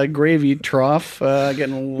old gravy trough,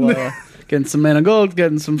 getting some Manigault,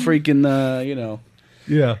 getting some freaking,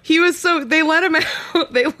 Yeah. He was they let him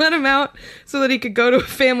out. They let him out so that he could go to a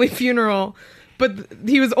family funeral. But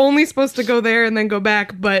he was only supposed to go there and then go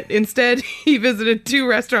back. But instead, he visited 2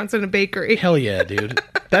 restaurants and a bakery. Hell yeah, dude.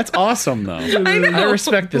 That's awesome, though. I know. I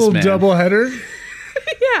respect this Little man. double header.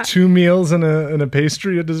 Yeah. 2 meals and a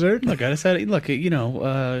pastry, a dessert. Look, I just had. Look,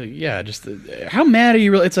 just how mad are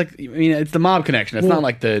you? Really? It's like, I mean, it's the mob connection. It's not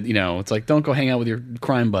like it's like don't go hang out with your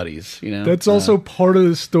crime buddies. That's also part of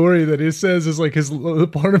the story that he says is like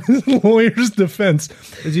part of his lawyer's defense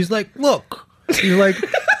is he's like, look, he's like,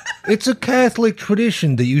 it's a Catholic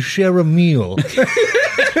tradition that you share a meal at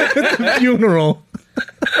the funeral.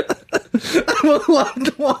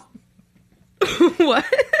 What?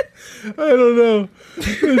 I don't know.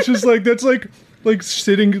 It's just like that's like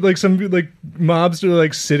sitting like some like mobster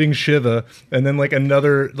like sitting Shiva, and then like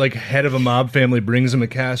another like head of a mob family brings him a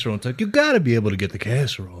casserole. It's like you got to be able to get the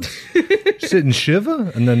casserole. Sitting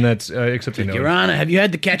Shiva, and then that's except Your Honor, have you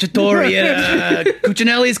had the cacciatore at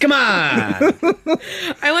Cucinelli's? Come on.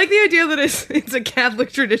 I like the idea that it's a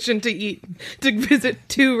Catholic tradition to visit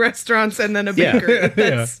 2 restaurants and then a bakery.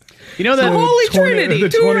 That's You know that the Holy 20 Trinity. the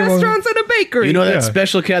 2 21 restaurants and a bakery. You know that Yeah.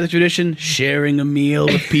 special Catholic tradition, sharing a meal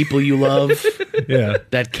with people you love. Yeah.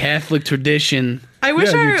 That Catholic tradition. I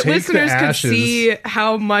wish Yeah, you our take the listeners could ashes. see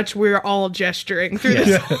how much we're all gesturing through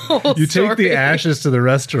this whole You story. take the ashes to the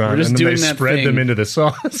restaurant We're just and then they doing that spread thing. them into the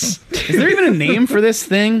sauce. Is there even a name for this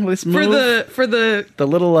thing? This move? for the The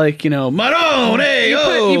little Marone, hey,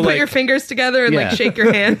 you put your fingers together and Yeah. like shake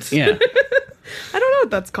your hands. Yeah, I don't know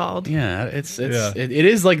what that's called. yeah. It's Yeah. It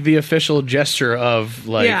is like the official gesture of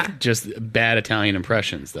Yeah. just bad Italian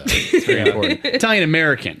impressions, though. It's very important. Italian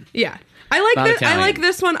American. Yeah. I like Not this. I Italian. like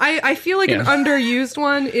this one. I feel like an Yeah. underused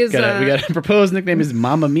one is We got a proposed nickname is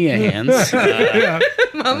Mamma Mia Hands.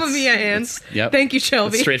 Mamma Mia hands. Yep. Thank you,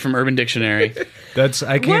 Shelby. Straight from Urban Dictionary. That's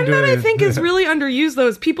I One can't do that I it. think is really underused though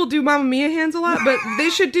is people do Mamma Mia hands a lot, but they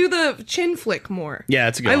should do the chin flick more. Yeah,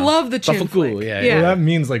 it's a good I one. love the chin Buffalo, flick. yeah. Well, that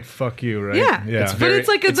means like fuck you, right? Yeah. Yeah. But it's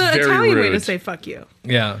like it's the very Italian way to rude. say fuck you.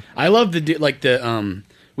 Yeah. I love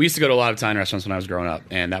we used to go to a lot of Italian restaurants when I was growing up,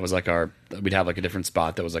 and that was like we'd have like a different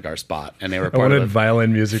spot that was like our spot, and they were I part wanted of the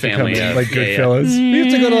violin music to come family in, of- like yeah, yeah. Goodfellas. We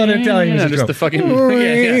used to go to a lot of Italian yeah, music. just the fucking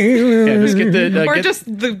just get the Or get, just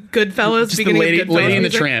the Goodfellas just the beginning lady of Goodfellas in the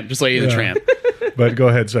music. tramp, just Lady in the Yeah. Tramp. But go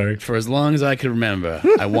ahead, sorry. For as long as I could remember,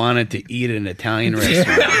 I wanted to eat at an Italian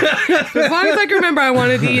restaurant. As long as I can remember, I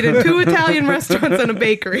wanted to eat in 2 Italian restaurants and a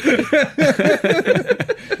bakery.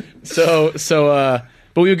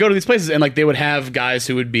 But we would go to these places, and like they would have guys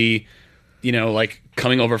who would be, like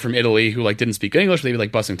coming over from Italy who like didn't speak English. They'd be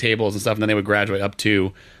like bussing tables and stuff, and then they would graduate up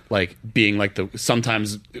to like being like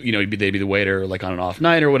sometimes they'd be the waiter like on an off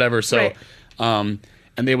night or whatever. So, Right.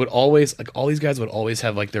 and they would always like all these guys would always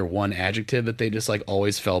have like their one adjective that they just like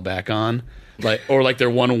always fell back on. Like or like their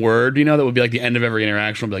one word, that would be like the end of every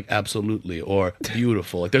interaction would be like absolutely or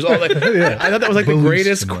beautiful. Like there's all like I thought that was like the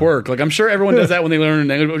greatest Bellissimo. quirk. Like I'm sure everyone does that when they learn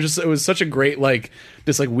language. It was such a great like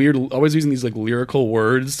this like weird always using these like lyrical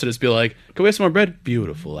words to just be like, can we have some more bread?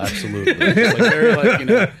 Beautiful, absolutely. Just, like, very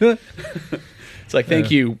like It's like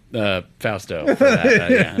thank you, Fausto, for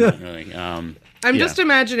that. Yeah, not really. I'm Yeah. just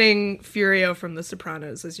imagining Furio from The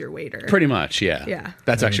Sopranos as your waiter. Pretty much, yeah. Yeah.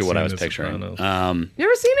 That's I actually what I was haven't seen The picturing. Sopranos. You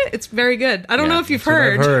ever seen it? It's very good. I don't Yeah, know if you've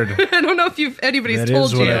that's what heard. I've heard. I don't know if anybody's That told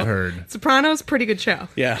is you. what I've heard. Sopranos, pretty good show.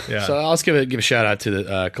 Yeah. Yeah. So I'll just give a shout out to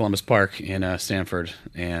the Columbus Park in Stanford,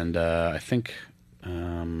 and I think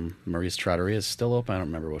Marie's Trattoria is still open. I don't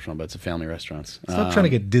remember which one, but it's a family restaurant. Stop trying to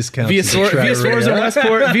get discounts. Via at the Sforza Trattoria.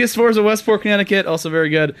 Westport, Via Sforza Westport, Connecticut, also very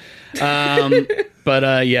good.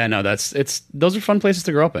 But yeah, no, those are fun places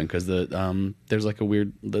to grow up in because there's like a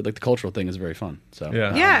weird the cultural thing is very fun. So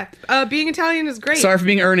Yeah. Yeah, being Italian is great. Sorry for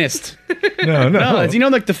being earnest. No. No, do you know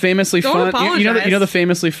like the famously Don't fun? You know apologize. the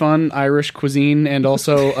famously fun Irish cuisine and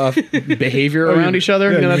also behavior around each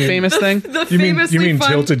other. yeah, you know you that mean- famous thing. The You mean famously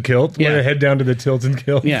fun, tilted kilt? Yeah. Want to head down to the tilted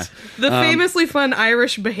kilt? Yeah, The famously fun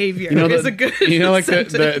Irish behavior is a good. like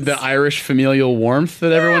sentence. the Irish familial warmth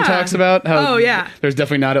that everyone Yeah. talks about. How Oh, yeah. there's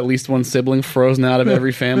definitely not at least one sibling frozen out of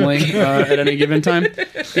every family at any given time.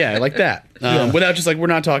 Yeah, like that. Without just like we're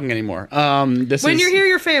not talking anymore. This When is, you're here,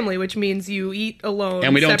 your family, which means you eat alone,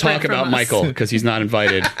 and we don't separate talk from about us. Michael because he's not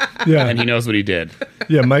invited. Yeah. and he knows what he did.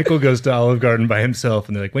 Yeah, Michael goes to Olive Garden by himself,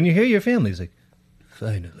 and they're like, when you hear your family, he's like,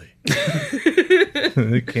 finally.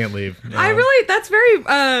 They can't leave. That's very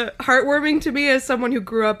heartwarming to me as someone who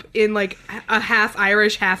grew up in like a half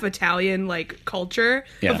Irish, half Italian like culture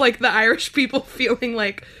Yeah. of like the Irish people feeling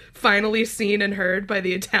like finally seen and heard by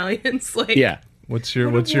the Italians. Like, Yeah. What's your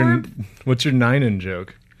warmth. nine-in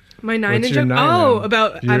joke? my nine What's inch. your nine-in? Oh,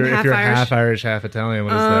 about I'm If half you're Irish. half Irish, half Italian,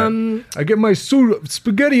 what is that? I get my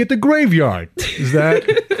spaghetti at the graveyard. Is that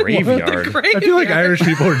Graveyard. Graveyard. I feel like Irish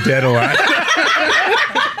people are dead a lot.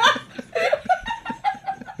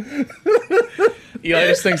 Yeah, I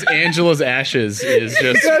just think Angela's Ashes is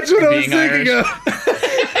just That's what I was being thinking Irish.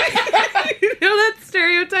 You know that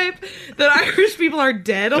stereotype that Irish people are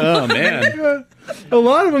dead? Oh man. A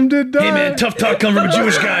lot of them did die. Hey man, tough talk coming from a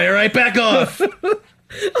Jewish guy. All right, back off.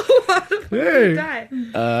 Hey. Die.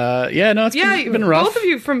 Yeah, no, it's Yeah, been rough. both of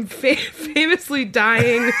you from famously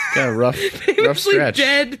dying, Got a rough famously stretch.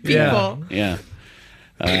 dead people. Yeah.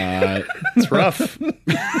 It's rough.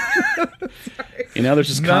 You know, there's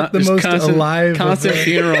just, Not the there's most constant, alive of constant the-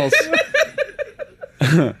 funerals.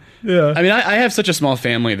 Yeah. I mean, I have such a small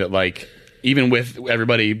family that, like, even with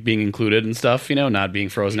everybody being included and stuff, you know, not being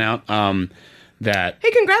frozen out, that Hey,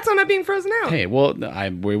 congrats on not being frozen out. hey, well,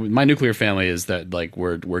 my nuclear family is that like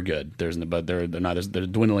we're good. There's a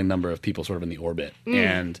dwindling number of people sort of in the orbit,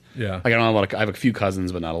 and Yeah. like I don't have a lot of, I have a few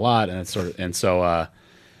cousins, but not a lot, and it's sort of, and so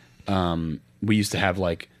we used to have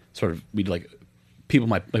like sort of we'd like people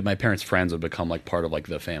my parents' friends would become like part of like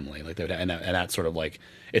the family, like they would, and that's sort of like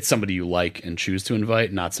it's somebody you like and choose to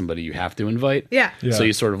invite, not somebody you have to invite. Yeah. Yeah. So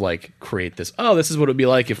you sort of like create this. Oh, this is what it would be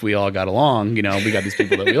like if we all got along. You know, we got these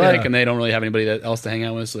people that we like, and they don't really have anybody else to hang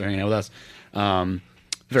out with, so they're hanging out with us.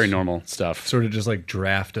 Very normal stuff. Sort of just like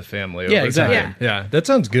draft a family. Yeah, over exactly. time. Yeah, that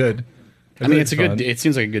sounds good. I mean, it's a fun. good. It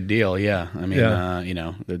seems like a good deal. Yeah. I mean, Yeah. you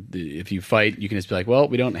know, if you fight, you can just be like, well,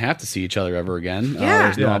 we don't have to see each other ever again. Yeah.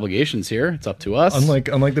 There's no Yeah. obligations here. It's up to us. Unlike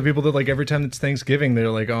the people that like every time it's Thanksgiving, they're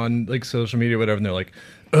like on like social media, or whatever, and they're like,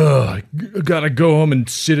 "Ugh, I gotta go home and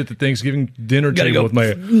sit at the Thanksgiving dinner table with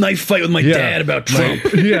my knife fight with my dad about Trump.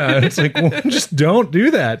 yeah." It's like, well, just don't do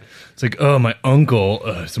that. It's like, oh, my uncle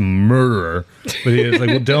is a murderer, but it's like,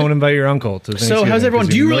 well, don't invite your uncle to Thanksgiving. So how's everyone?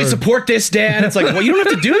 'cause Do you really murdered- support this, Dad? It's like, well, you don't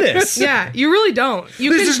have to do this. Yeah, you really don't.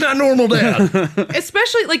 You This is not normal, Dad.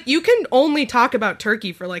 especially like you can only talk about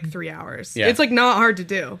turkey for like 3 hours. Yeah. It's like not hard to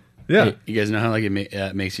do. Yeah. You guys know how like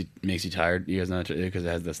it makes you tired. You guys know because it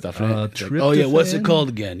has that stuff in it. It's like, tryptophan? oh yeah, what's it called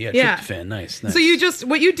again? Yeah, Yeah. tryptophan. Nice. So you just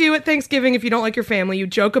what you do at Thanksgiving if you don't like your family, you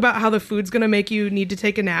joke about how the food's gonna make you need to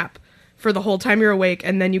take a nap for the whole time you're awake,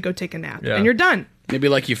 and then you go take a nap, Yeah. and you're done. maybe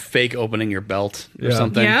like you fake opening your belt or Yeah.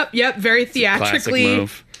 something. Yep, very Classic theatrically.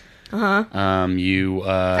 move. You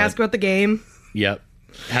Ask about the game. yep.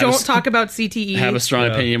 Don't talk about CTE. Have a strong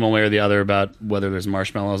Yeah. opinion one way or the other about whether there's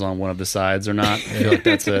marshmallows on one of the sides or not. I feel like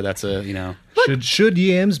that's a you know. Should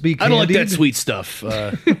yams be I candied? don't like that sweet stuff.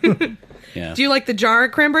 Yeah. Do you like the jar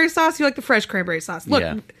cranberry sauce? You like the fresh cranberry sauce? Look,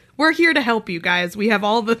 Yeah. we're here to help you guys. We have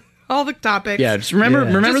all the topics. Yeah, just remember Yeah.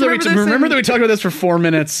 remember Just that remember this remember and- that we talked about this for 4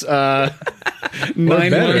 minutes 9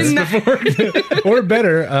 better. months before. Or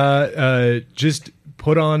better, just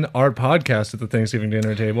put on our podcast at the Thanksgiving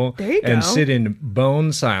dinner table There you and go. sit in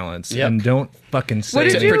bone silence Yep. and don't fucking say What did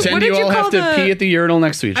anything. you- Pretend what you did you all have call to the- pee at the urinal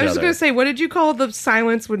next to each I was other. going to say, what did you call the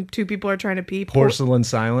silence when two people are trying to pee? Porcelain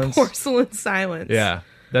silence. Porcelain silence. Yeah,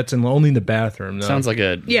 that's only in the bathroom. Though. Sounds like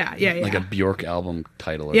a Yeah. like a Bjork album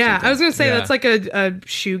title. Or Yeah, something. I was going to say Yeah. that's like a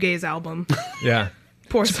shoegaze album. yeah.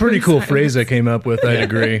 Porcelain It's a pretty cool silence. phrase I came up with. I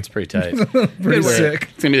agree. It's pretty tight. Pretty work. sick.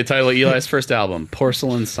 It's gonna be the title of Eli's first album,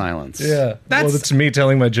 Porcelain Silence. Yeah. That's- well, it's me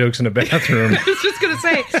telling my jokes in a bathroom. I was just going to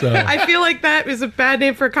say, I feel like that is a bad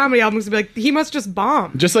name for a comedy album to be like, he must just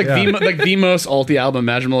bomb. Just like Yeah. the most alty album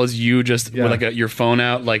imaginable is you just Yeah. with like your phone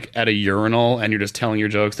out like at a urinal and you're just telling your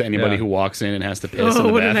jokes to anybody Yeah. who walks in and has to piss Oh, in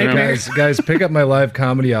the what a bathroom. nightmare. guys, pick up my live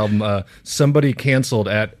comedy album. Somebody canceled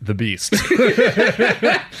at the Beast.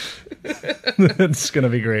 It's gonna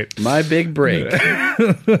be great. My big break. All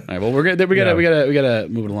right, well we gotta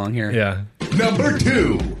move it along here. Yeah. Number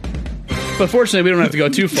 2. But fortunately, we don't have to go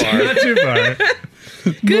too far. Not too far.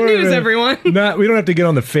 Good More news, of a- everyone. We don't have to get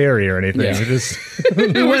on the ferry or anything. Yeah. We just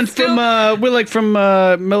We went from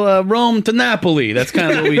Rome to Napoli. That's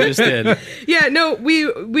kind of what we just did. Yeah, no, we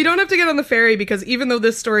don't have to get on the ferry because even though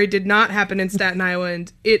this story did not happen in Staten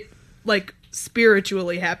Island, it like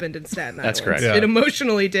spiritually happened in Staten Island. That's correct. Yeah. It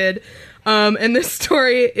emotionally did. And this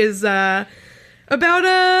story is about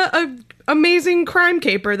a amazing crime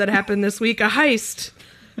caper that happened this week, a heist.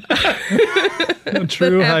 a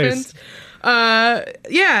true that happened. heist.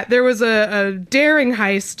 Yeah, there was a daring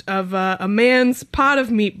heist of a man's pot of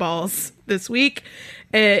meatballs this week,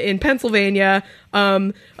 in Pennsylvania.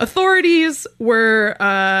 Authorities were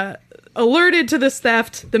alerted to this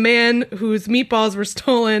theft. The man whose meatballs were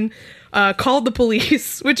stolen called the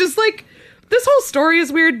police, which is like, this whole story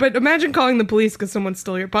is weird, but imagine calling the police because someone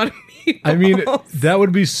stole your pot of meatballs. I mean, that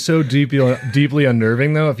would be so deeply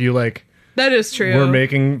unnerving, though, if you like that is true. were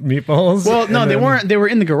making meatballs. Well, no, they weren't. They were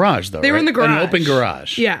in the garage though. They were in the An garage. open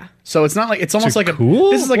garage. Yeah. So it's not like it's almost Too like cool?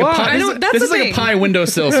 a. This is like Why? a pie. I know, that's This is the like a thing. pie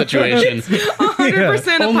windowsill situation.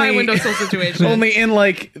 100% a pie Only- windowsill situation. Only in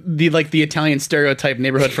like the Italian stereotype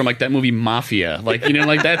neighborhood from like that movie Mafia. Like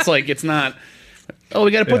like that's like it's not. Oh,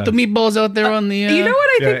 we got to put the meatballs out there on the. You know what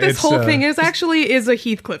I think Yeah, this it's, whole thing is actually is a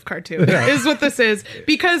Heathcliff cartoon, is what this is.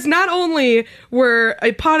 Because not only were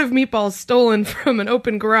a pot of meatballs stolen from an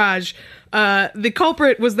open garage, the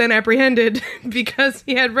culprit was then apprehended because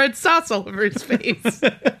he had red sauce all over his face.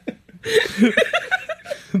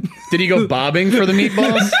 Did he go bobbing for the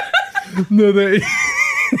meatballs? No, they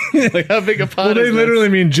Like how big a pot? well, they is this? literally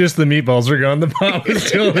mean just the meatballs were gone. The pot was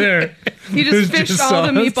still there. He There's just fished just all the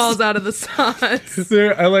sauce. meatballs out of the sauce.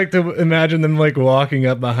 I like to imagine them like walking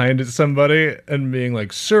up behind somebody and being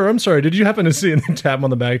like, "Sir, I'm sorry. Did you happen to see?" And then tap 'em on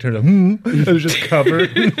the back, turn to, It was just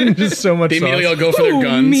covered, just so much They immediately all sauce. go for their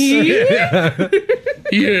guns. Me?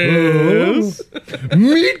 Yes.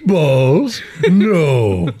 Meatballs?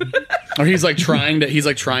 No. Or he's like trying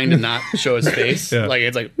to not show his face. Yeah. Like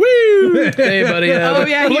it's like, woo! Hey buddy, Oh,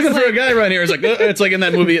 yeah, I'm he's looking for a like- guy right here. It's like it's like in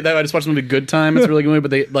that movie that I just watched the movie Good Time. It's a really good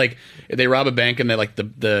movie, but they rob a bank and they like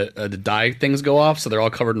the dye things go off, so they're all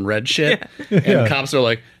covered in red shit. And Yeah. the cops are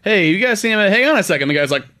like, hey, you guys see him? Hang on a second. The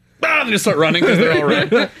guy's like, and they just start running because they're all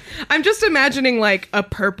red. I'm just imagining like a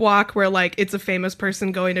perp walk where like it's a famous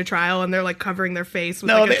person going to trial and they're like covering their face with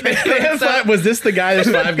No, like a they transparent have stuff. five. Was this the guy?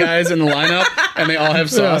 There's 5 guys in the lineup, and they all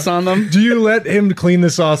have sauce on them. Do you let him clean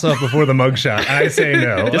the sauce off before the mugshot? I say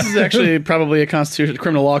no. This is actually probably a constitutional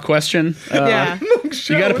criminal law question. Yeah.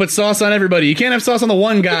 You got to put sauce on everybody. You can't have sauce on the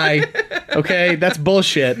one guy. Okay, that's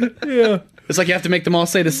bullshit. Yeah. It's like you have to make them all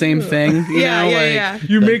say the same thing. You Yeah, know? yeah, like, yeah.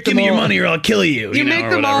 You like, make give them me your all- money or I'll kill you. You know, make or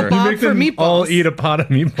them all whatever. bob Make for them meatballs. all eat a pot of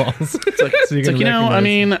meatballs. It's like, It's like, I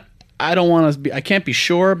mean, I don't want to be. I can't be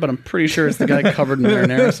sure, but I'm pretty sure it's the guy covered in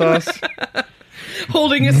marinara sauce.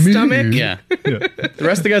 holding his stomach. Yeah. The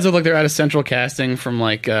rest of the guys look like they're out of central casting from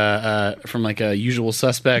like Usual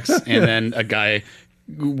Suspects, and then a guy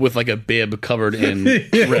with like a bib covered in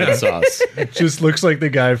red sauce. just looks like the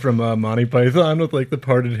guy from Monty Python with like the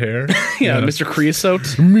parted hair. Yeah, Mr.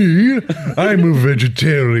 Creosote. Me? I'm a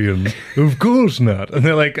vegetarian. Of course not. And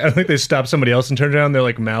they're like, I think they stop somebody else and turn around. They're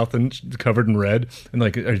like mouth and covered in red. And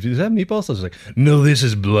like, is that meatballs? I was like, no, this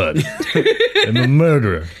is blood. I'm a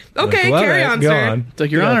murderer. Okay, Like, well, carry all on, go sir. on. It's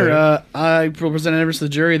like, Your Yeah, Honor, I will present evidence to the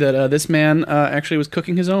jury that this man actually was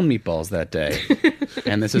cooking his own meatballs that day.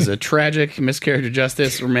 And this is a tragic miscarriage of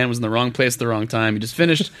justice. A man was in the wrong place at the wrong time. He just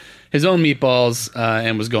finished his own meatballs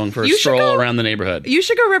and was going for a You should stroll go- around the neighborhood. You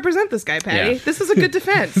should go represent this guy, Patty. Yeah. This is a good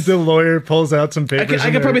defense. The lawyer pulls out some papers. I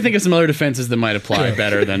and could probably they're- think of some other defenses that might apply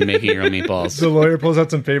better than making your own meatballs. The lawyer pulls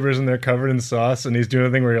out some papers and they're covered in sauce, and he's doing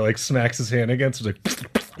a thing where he like smacks his hand against it.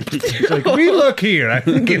 It's like, we look here. I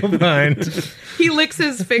think you'll find. He licks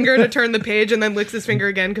his finger to turn the page and then licks his finger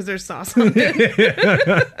again because there's sauce on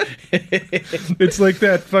it. It's like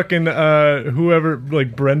that fucking whoever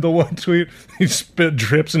like Brendel one tweet. He spit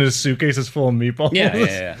drips and his suitcase is full of meatballs.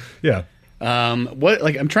 Yeah. Yeah. What,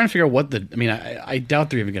 like, I'm trying to figure out what the. I mean, I doubt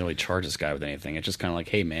they're even going to really charge this guy with anything. It's just kind of like,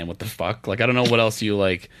 hey, man, what the fuck? Like, I don't know what else you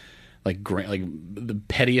like the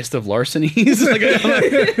pettiest of larcenies.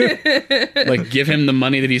 like give him the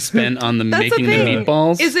money that he spent on the That's making the the thing.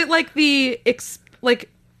 meatballs. Is it like the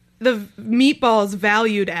meatballs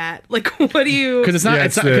valued at? Like, what do you? Because it's not. Yeah,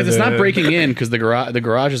 it's it's not. Because the- it's not the- breaking in. Because the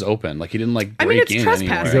garage is open. Like he didn't like break I mean, it's in trespassing.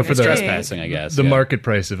 anywhere. Go for It's the- trespassing, I guess. The yeah. market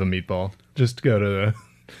price of a meatball. Just go to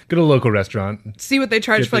a local restaurant. See what they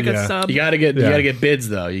charge for like Yeah. a sub. You gotta get. Yeah. You gotta get bids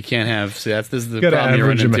though. You can't have. See, this is the Gotta problem you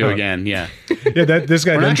run average 'em into out. again. Yeah. Yeah, this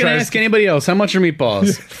guy We're then not gonna tries. ask anybody else. How much are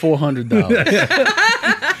meatballs? $400.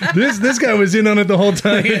 This guy was in on it the whole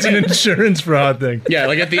time. It's an insurance fraud thing. Yeah,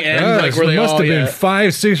 like at the end, Ah, like where they must all have been yeah,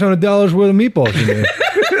 $500-$600 worth of meetballs in there.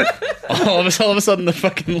 all of a sudden the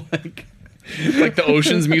fucking like the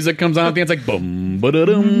Ocean's music comes on at the end. It's like boom,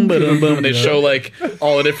 ba-da-dum, ba-dum, boom, and they show like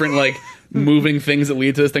all the different like moving things that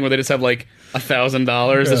lead to this thing where they just have like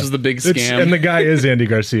 $1,000. This is the big scam. And the guy is Andy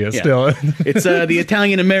Garcia Yeah. still. It's the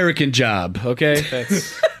Italian American job. Okay,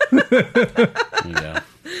 that's there you go.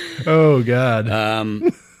 Oh God.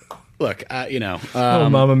 Look, Oh,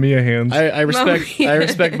 Mamma Mia hands. I respect Mamma I Mia.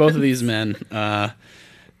 respect both of these men.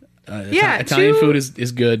 Yeah, Italian two- food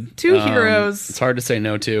is good. two heroes. It's hard to say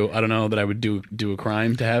no to. I don't know that I would do a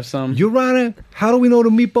crime to have some. Your Honor, how do we know the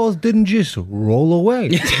meatballs didn't just roll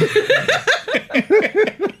away?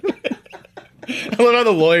 I love how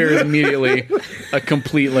the lawyer is immediately a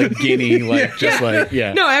complete like guinea, like just like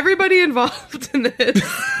yeah. No, everybody involved in this.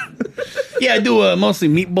 Yeah, I do mostly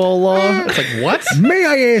meatball law. It's like what? May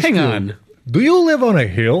I ask Hang you, on. do you live on a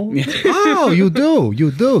hill? Oh, you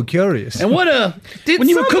do. Curious. And what Did when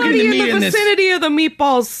you were somebody cooking the in meat the in this vicinity of the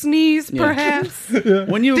meatballs sneeze, perhaps?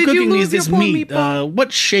 when you were Did you cooking lose this your poor meat, meatball?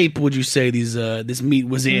 what shape would you say this meat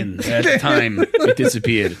was in at the time it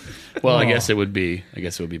disappeared? Well, I guess it would be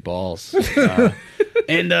balls.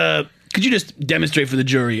 And could you just demonstrate for the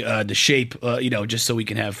jury the shape, just so we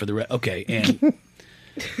can have for the okay?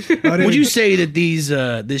 And would you say that these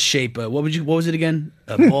this shape? What was it again?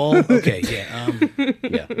 A ball? Okay,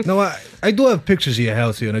 yeah. No, I do have pictures of your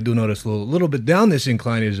house here, and I do notice a little bit down this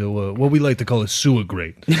incline is what we like to call a sewer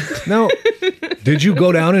grate. Now, did you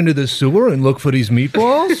go down into the sewer and look for these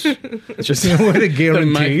meatballs? It's just What a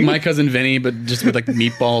guarantee. my cousin Vinny, but just with like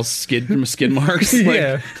meatball skid marks.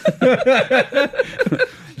 Yeah.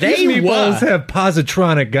 They These meatballs were have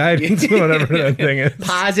positronic guidance, whatever that thing is.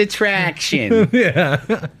 positraction.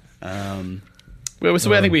 Yeah. Well,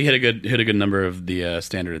 so I think we hit a good number of the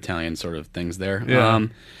standard Italian sort of things there. Yeah.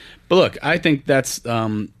 But look, I think that's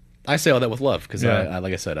I say all that with love because Yeah. I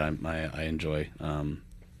like I said I enjoy.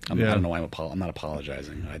 I Yeah. don't know why I'm not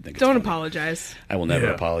apologizing. I think it's Don't funny. apologize. I will never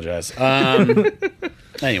Yeah. apologize.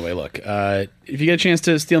 Anyway, look, if you get a chance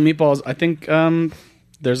to steal meatballs, I think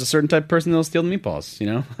there's a certain type of person that'll steal the meatballs. You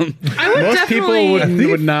know, I would most people definitely.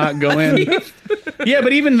 would not go in. Yeah,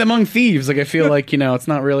 but even among thieves, like I feel like it's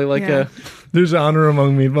not really like Yeah. There's honor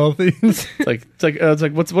among meatball thieves. it's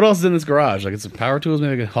like what else is in this garage? Like it's power tools.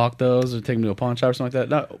 Maybe I could hawk those or take them to a pawn shop or something like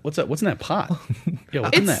that. No, what's that? What's in that pot? Yo,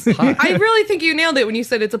 what's in that pot? I really think you nailed it when you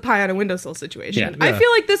said it's a pie on a windowsill situation. Yeah. I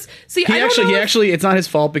feel like this. See, I don't know if- it's not his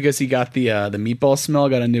fault because he got the meatball smell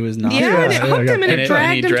got into his nostrils. Yeah, and it Yeah, hooked yeah, him and and it he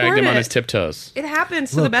dragged him dragged toward him on it. his tiptoes. It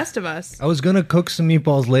happens to the best of us. I was gonna cook some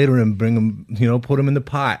meatballs later and bring them, put them in the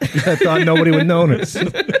pot. I thought nobody would notice.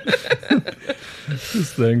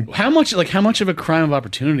 This thing. How much of a crime of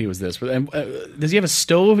opportunity was this? Does he have a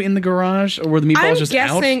stove in the garage, or were the meatballs I'm just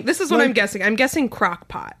guessing. This is what I'm Like- guessing. I'm guessing crock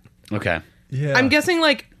pot. out? Okay. Yeah. I'm guessing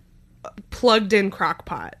like plugged in crock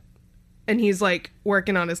pot, and he's like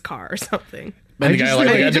working on his car or something. And the guy like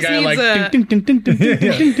he the just guy needs like a- ding, ding, ding, ding, ding,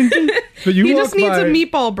 ding, ding, ding, ding. But you He walk just needs by- a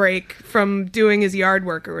meatball break from doing his yard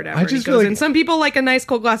work or whatever. I He just goes feel like- in. Some people like a nice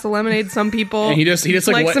cold glass of lemonade. Some people And he just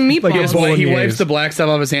like wi- some meatballs. like a He bolognese. wipes the black stuff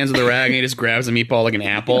off his hands with a rag, and he just grabs a meatball like an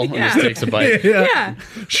apple and just Yeah. takes a bite. Yeah.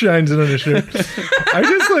 Shines it on his shirt. I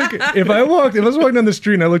just like if I was walking down the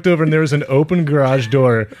street and I looked over and there was an open garage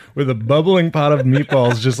door with a bubbling pot of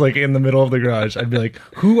meatballs just like in the middle of the garage, I'd be like,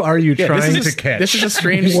 "Who are you Yeah, trying this is to catch?" This is a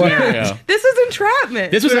strange What? scenario. This is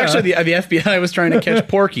entrapment. This was Yeah. actually the FBI was trying to catch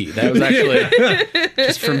Porky. That was actually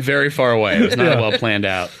just from very far away. It was not well planned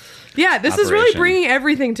out. yeah, this is really operation. bringing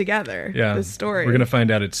everything together. Yeah, This story. We're gonna find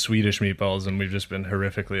out it's Swedish meatballs, and we've just been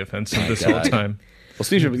horrifically offensive this whole God. time. Well,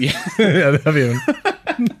 Steve, yeah. Yeah, that'd be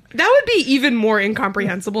That would be even more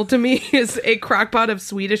incomprehensible to me is a crock pot of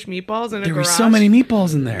Swedish meatballs in a There were garage. so many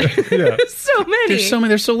meatballs in there. yeah. So many. There's so many.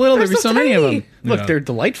 There's so little. They're There's so so many of tiny. them. Look, Yeah. they're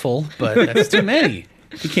delightful, but that's too many.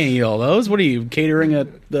 You can't eat all those. What are you catering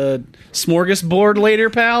the smorgasbord later,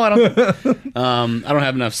 pal? I don't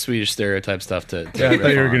have enough Swedish stereotype stuff to Yeah, I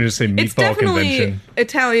thought you were gonna just say It's meatball definitely convention.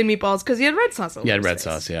 Italian meatballs because you had red sauce. on Yeah, those red things.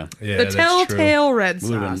 sauce. Yeah. Yeah, The that's telltale red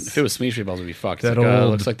Would've been- sauce. if it was Swedish meatballs, would be fucked. That It's like,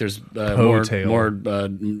 old looks like there's tail. more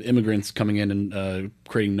immigrants coming in and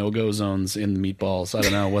creating no-go zones in the meatballs. I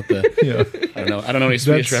don't know what the. Yeah. I don't know any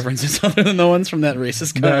Swedish That's- references other than the ones from that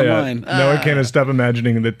racist guy No, yeah. online. Now I can't stop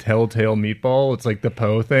imagining the telltale meatball. It's like the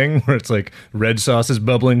Poe thing where it's like red sauce is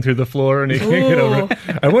bubbling through the floor and you can't get over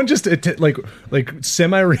it. I want just like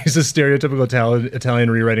semi-racist stereotypical Italian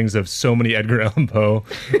rewritings of so many Edgar Allan Poe,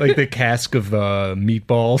 like the cask of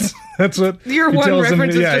meatballs. That's what Your he one tells him.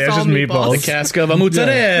 reference is Yeah, just it's all meatballs. The cask of a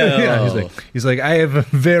mozzarella. Yeah, he's like, I have a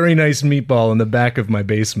very nice meatball in the back of my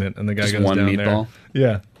basement, and the guy Just goes one down meatball?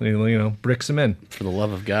 there. Yeah, and bricks him in. For the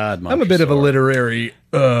love of God, I'm a bit of a literary.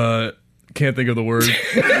 Can't think of the word.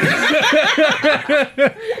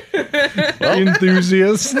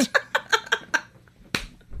 Enthusiast.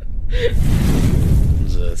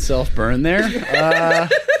 There's a self burn there.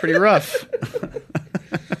 Pretty rough.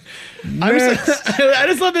 I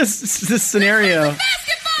just love this scenario.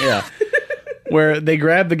 Yeah. Where they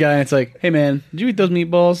grab the guy and it's like, hey man, did you eat those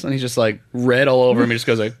meatballs? And he's just like red all over him. He just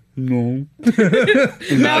goes like, No. Mouth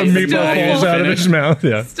Meatball still falls full. out of his mouth.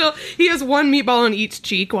 Yeah. Still, he has one meatball on each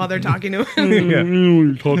cheek while they're talking to him. Yeah. What are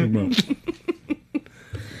you talking about?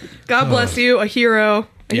 God bless you, a hero.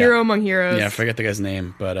 A Yeah. hero among heroes. Yeah, I forget the guy's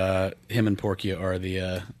name, but him and Porky are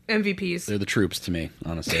the MVPs. they're the troops to me,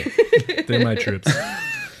 honestly. They're my troops.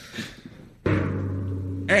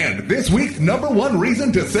 And this week's number one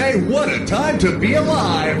reason to say what a time to be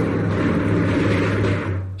alive.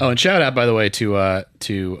 Oh, and shout out, by the way, to I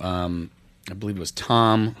believe it was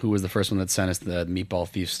Tom, who was the first one that sent us the Meatball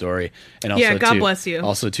Thief story. And also Yeah, God bless you.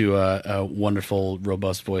 Also to a wonderful,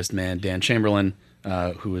 robust-voiced man, Dan Chamberlain,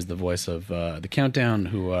 who is the voice of The Countdown,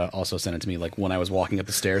 who also sent it to me like when I was walking up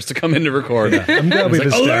the stairs to come in to record. I'm glad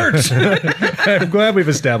we've Alert! I'm glad we've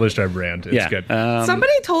established our brand. It's Yeah. good.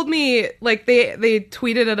 Somebody told me, like, they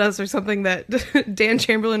tweeted at us or something that Dan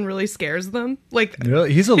Chamberlain really scares them. Like,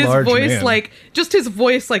 Really? He's a his large voice, man. like, just his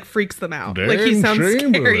voice, like, freaks them out. Like, he Dan sounds scary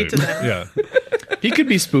Chamberlain. to them. Yeah. He could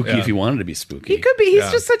be spooky Yeah. if he wanted to be spooky. He could be. He's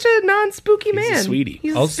Yeah. just such a non-spooky man. a sweetie.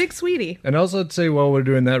 He's Also- a big sweetie. And also, let's say while we're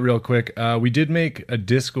doing that real quick, we did make a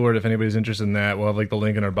Discord. If anybody's interested in that, we'll have like the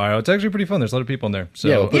link in our bio. It's actually pretty fun. There's a lot of people in there. So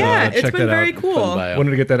Yeah, we'll put it Yeah, it's check been that very out. cool. Fun bio.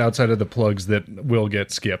 Wanted to get that outside of the plugs that will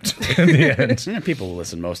get skipped in the end. Yeah, people will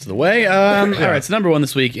listen most of the way. All right, so number one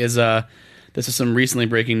this week is this is some recently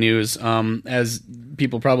breaking news. As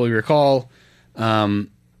people probably recall,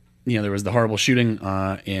 there was the horrible shooting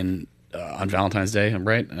on Valentine's Day,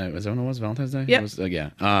 right? Was that when it was Valentine's Day? Yep. It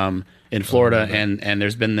was, in Florida, and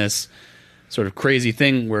there's been this sort of crazy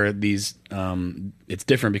thing where these it's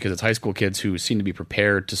different because it's high school kids who seem to be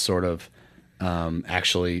prepared to sort of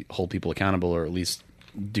actually hold people accountable, or at least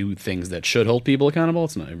do things that should hold people accountable.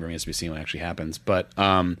 It's not, it remains to be seen what actually happens, but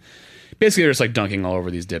basically they're just like dunking all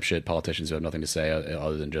over these dipshit politicians who have nothing to say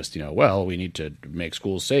other than just, well, we need to make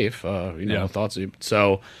schools safe, Yeah. thoughts.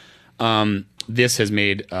 So this has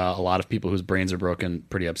made a lot of people whose brains are broken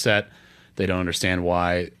pretty upset. They don't understand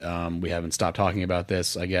why we haven't stopped talking about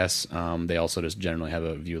this, I guess. They also just generally have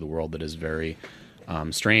a view of the world that is very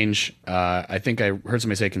strange. I think I heard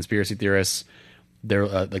somebody say conspiracy theorists. They're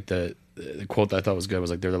like the quote that I thought was good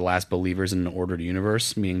was like they're the last believers in an ordered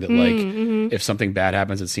universe, meaning that like if something bad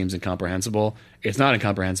happens, it seems incomprehensible. It's not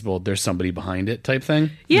incomprehensible. There's somebody behind it, type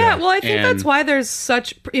thing. Yeah, well, I think And- that's why there's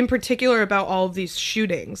such, in particular, about all of these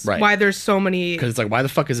shootings. Right. Why there's so many. Because it's like, why the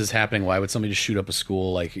fuck is this happening? Why would somebody just shoot up a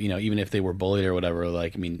school? Like, even if they were bullied or whatever,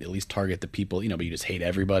 like, I mean, at least target the people, but you just hate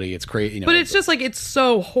everybody. It's crazy. But it's just like, it's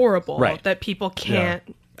so horrible Right. that people can't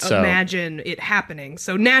So- imagine it happening.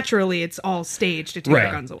 So naturally, it's all staged to take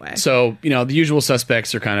their guns away. So, the usual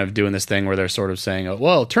suspects are kind of doing this thing where they're sort of saying, oh,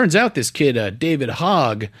 well, it turns out this kid, David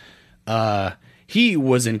Hogg, he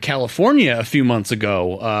was in California a few months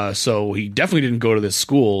ago, so he definitely didn't go to this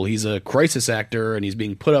school. He's a crisis actor, and he's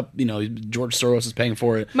being put up, George Soros is paying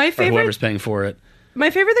for it, My or favorite- whoever's paying for it. My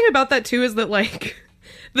favorite thing about that, too, is that, like,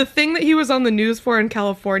 the thing that he was on the news for in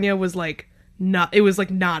California was, like, not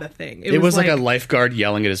a thing. It was like a lifeguard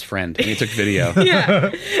yelling at his friend, and he took video.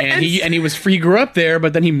 Yeah. And he grew up there,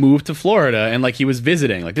 but then he moved to Florida, and like he was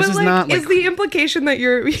visiting. Like this But is like, not like is the implication that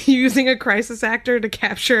you're using a crisis actor to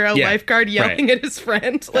capture a Yeah, lifeguard yelling right. at his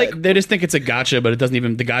friend? Like, they just think it's a gotcha, but the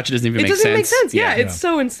gotcha doesn't even it make doesn't sense. make sense. Yeah, it's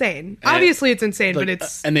so insane. Obviously, it's insane, Like, but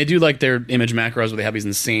it's and they do like their image macros where they have these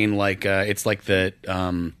insane like it's like the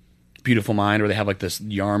Beautiful Mind where they have like this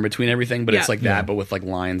yarn between everything, but it's Yeah. like that, but with like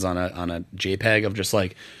lines on a JPEG of just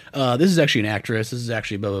like this is actually an actress, this is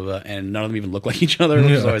actually blah blah blah, and none of them even look like each other, which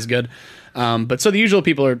is always good. But so the usual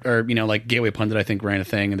people are like Gateway Pundit, I think, ran a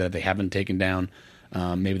thing that they haven't taken down.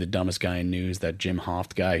 Maybe the dumbest guy in news, that Jim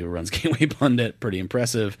Hoft guy who runs Gateway Pundit, pretty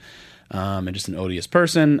impressive, and just an odious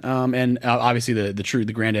person. And obviously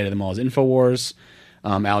the granddad of them all is Infowars,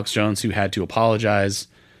 Alex Jones, who had to apologize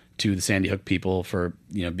to the Sandy Hook people for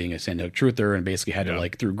being a Sandy Hook truther, and basically had to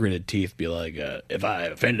like through gritted teeth be like, if I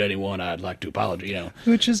offended anyone, I'd like to apologize.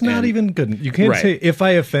 Which is not even good. You can't Right. say if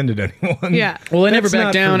I offended anyone. yeah. Well, they never That's back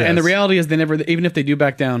not down, and the finesse. reality is they never. Even if they do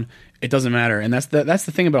back down, it doesn't matter. And that's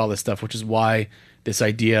the thing about all this stuff, which is why this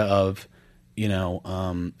idea of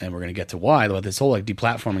and we're gonna get to why, but this whole like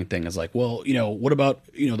deplatforming thing is like, well, what about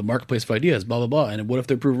the marketplace of ideas, blah blah blah, and what if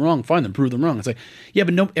they're proven wrong? Fine, then prove them wrong. It's like, yeah,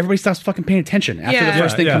 but no, everybody stops fucking paying attention after Yeah. the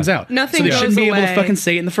first thing Yeah. comes out. Nothing so they goes shouldn't be able to away. fucking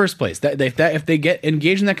say it in the first place. If they get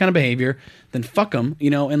engaged in that kind of behavior, then fuck them,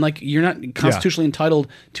 and like you're not constitutionally entitled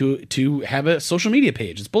to have a social media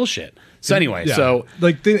page. It's bullshit. So anyway, Yeah. so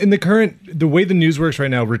like in the way the news works right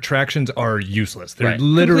now, retractions are useless. They're Right.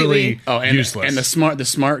 literally Completely. useless. And the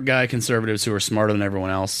smart guy conservatives who are smarter than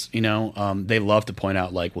everyone else, they love to point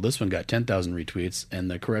out like, well, this one got 10,000 retweets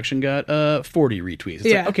and the correction got 40 retweets. It's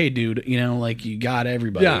Yeah. like, okay, dude, like you got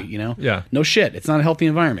everybody, Yeah. Yeah. No shit. It's not a healthy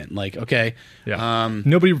environment. Like, okay. yeah.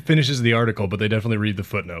 Nobody finishes the article, but they definitely read the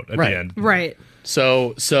footnote at Right. the end. Right.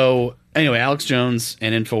 So anyway, Alex Jones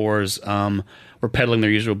and InfoWars were peddling their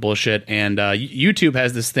usual bullshit, and YouTube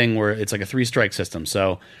has this thing where it's like a 3-strike system.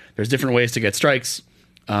 So there's different ways to get strikes,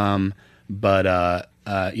 but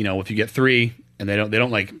if you get 3 and they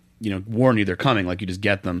don't like warn you they're coming, like you just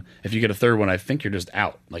get them. If you get a third one, I think you're just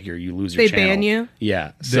out, like you lose your They channel. ban you?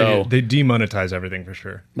 Yeah. So They demonetize everything for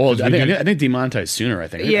sure. well, 'Cause I we do- think demonetize sooner. I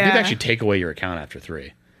think Yeah. they actually take away your account after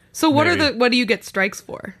 3. So what Maybe. what do you get strikes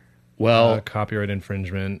for? Well, copyright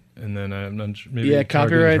infringement, and then I'm not sure, maybe yeah,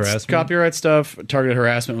 targeted harassment. copyright stuff, targeted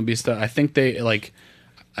harassment would be stuff. I think they like.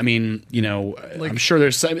 I mean, I'm sure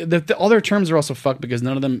there's some, all their terms are also fucked because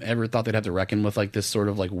none of them ever thought they'd have to reckon with like this sort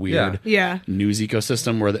of like weird Yeah. news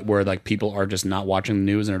ecosystem where like people are just not watching the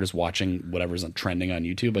news and are just watching whatever's trending on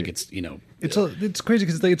YouTube. Like it's It's crazy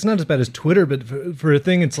because it's not as bad as Twitter, but for a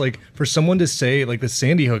thing, it's like for someone to say like the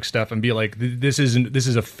Sandy Hook stuff and be like, this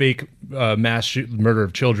is a fake mass murder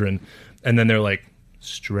of children, and then they're like,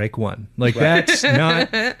 strike 1. Like that's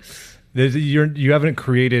not. You haven't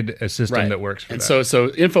created a system that works for and that. so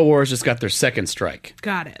InfoWars just got their second strike.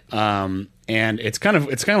 Got it. And it's kind of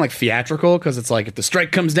like theatrical because it's like if the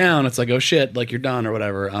strike comes down, it's like, oh shit, like you're done or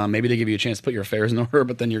whatever. Maybe they give you a chance to put your affairs in order,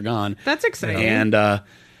 but then you're gone. That's exciting. And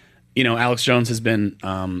Alex Jones has been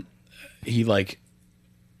he like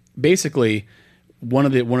basically one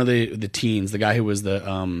of the teens, the guy who was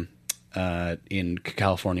the in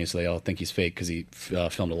California, so they all think he's fake because he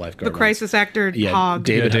filmed a lifeguard. the crisis actor Yeah, Hogg.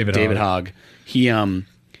 David Hogg.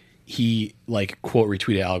 He like quote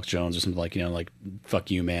retweeted Alex Jones or something like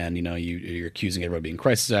fuck you, man, you're accusing everybody of being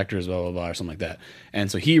crisis actors, blah blah blah, or something like that.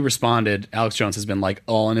 And so he responded. Alex Jones has been like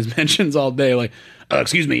all in his mentions all day, like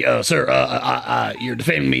excuse me, sir, you're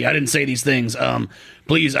defaming me. I didn't say these things.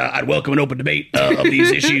 Please, I'd welcome an open debate of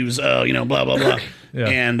these issues. Blah blah blah. Yeah.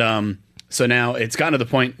 And so now it's gotten to the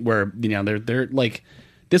point where they're like,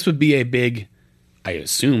 this would be a big, I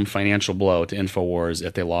assume, financial blow to InfoWars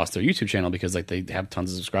if they lost their YouTube channel because like they have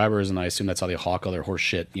tons of subscribers, and I assume that's how they hawk all their horse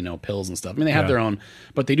shit, pills and stuff. I mean, they have their own,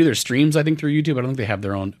 but they do their streams, I think, through YouTube. I don't think they have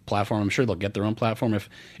their own platform. I'm sure they'll get their own platform.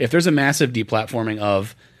 If there's a massive deplatforming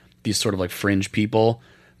of these sort of like fringe people,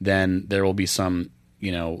 then there will be some,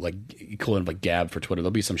 like equivalent of like Gab for Twitter.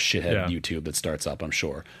 There'll be some shithead YouTube that starts up, I'm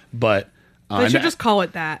sure. But They should just call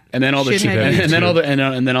it that. and then all the Shithead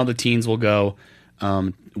and then all the teens will go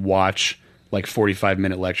watch like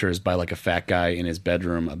 45-minute lectures by like a fat guy in his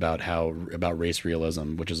bedroom about race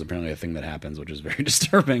realism, which is apparently a thing that happens, which is very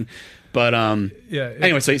disturbing. But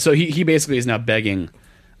anyway, so he basically is now begging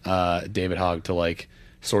David Hogg to like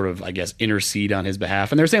sort of, I guess, intercede on his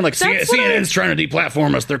behalf, and they're saying like CNN's trying to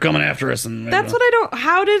deplatform us, they're coming after us, and That's what I don't.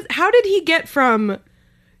 How did he get from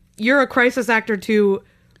you're a crisis actor to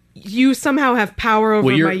you somehow have power over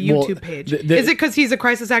my YouTube page? Is it because he's a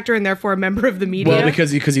crisis actor and therefore a member of the media? Well,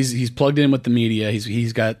 because he's plugged in with the media.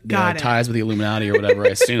 He's got ties with the Illuminati or whatever. I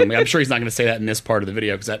assume. I'm sure he's not going to say that in this part of the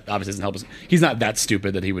video because that obviously doesn't help us. He's not that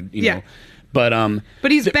stupid that he would, know. But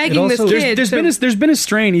he's begging this kid. There's been a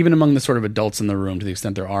strain even among the sort of adults in the room, to the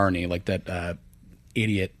extent there are any, like that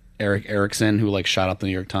idiot Eric Erickson who like shot up the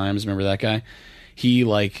New York Times. Remember that guy? He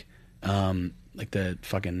like the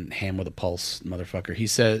fucking ham with a pulse motherfucker. He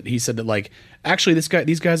said that like actually these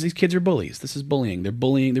kids are bullies. This is bullying. They're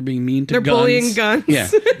bullying. They're being mean to guns. They're bullying guns. Yeah.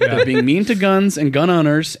 They're being mean to guns and gun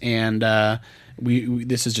owners, and we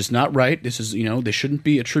this is just not right. This is they shouldn't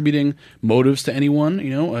be attributing motives to anyone.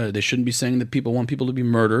 They shouldn't be saying that people want people to be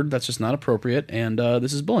murdered. That's just not appropriate. And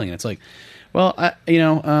this is bullying. And it's like, well,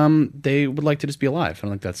 they would like to just be alive. I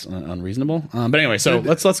don't think that's unreasonable. But anyway, so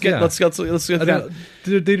let's get that.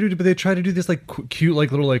 They do, but they try to do this like cute, like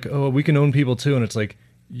little, like, oh, we can own people too, and it's like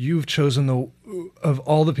you've chosen of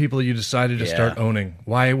all the people you decided to start owning.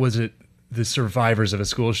 Why was it the survivors of a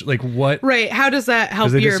school? Like what? Right? How does that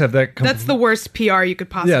help? They just have that that's the worst PR you could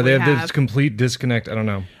possibly have. Yeah, they have this complete disconnect. I don't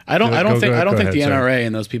know. I don't think the NRA NRA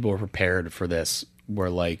and those people were prepared for this. Where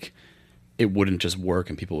like, it wouldn't just work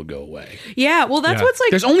and people would go away. Yeah, well, that's what's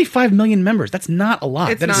like. There's only 5 million members. That's not a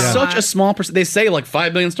lot. That is such a small percent. They say like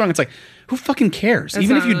 5 million strong. It's like, who fucking cares?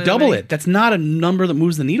 Even if you really double it, that's not a number that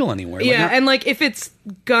moves the needle anywhere. Yeah, and like if it's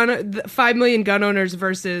 5 million gun owners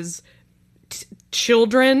versus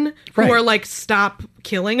children who Right. are like, stop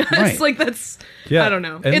killing us. Right. Like that's, Yeah. I don't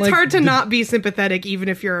know. And, It's like, hard to the- not be sympathetic even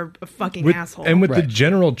if you're a fucking asshole. And with the Right.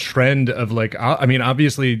 general trend of like, I mean,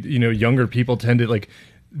 obviously, younger people tend to like,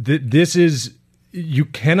 this is, you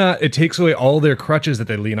cannot, it takes away all their crutches that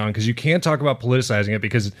they lean on because you can't talk about politicizing it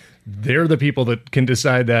because they're the people that can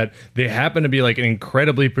decide that. They happen to be like an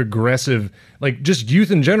incredibly progressive, like just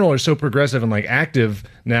youth in general are so progressive and like active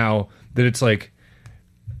now that it's like,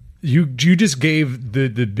 you just gave the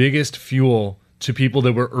biggest fuel to people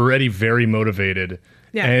that were already very motivated.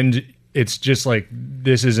 Yeah. And it's just like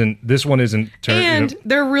this one isn't and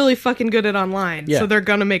they're really fucking good at online, Yeah. so they're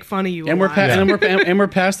gonna make fun of you. And a we're lot. and we're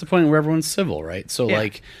past the point where everyone's civil, right? So Yeah.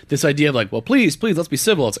 like this idea of like, well, please, let's be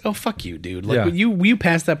civil. It's like, oh, fuck you, dude. Like Yeah. you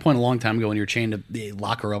passed that point a long time ago when you were chained to the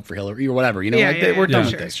lock her up for Hillary or whatever. You know, Yeah, like yeah, we're yeah, done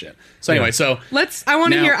sure. with this shit. So anyway, so I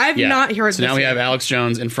want to now- hear. I've yeah. not heard. So this now we yet. have Alex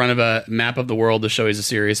Jones in front of a map of the world to show he's a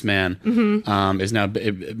serious man. Mm-hmm. Is now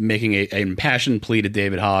making an impassioned plea to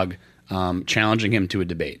David Hogg, challenging him to a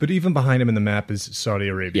debate. But even behind him in the map is Saudi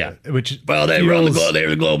Arabia. Yeah. Which Well, they're feels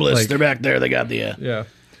the globalists. like- They're back there. They got the Yeah.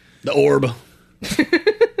 the orb.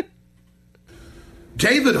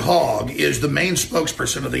 David Hogg is the main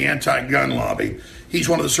spokesperson of the anti-gun lobby. He's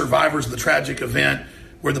one of the survivors of the tragic event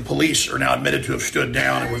where the police are now admitted to have stood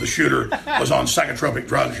down and where the shooter was on psychotropic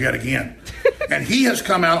drugs yet again. And he has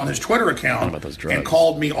come out on his Twitter account about those drugs. and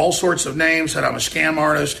called me all sorts of names, said I'm a scam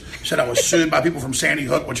artist, said I was sued by people from Sandy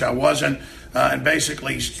Hook, which I wasn't. And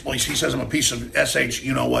basically, well, he says I'm a piece of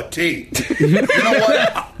you-know-what-T. You know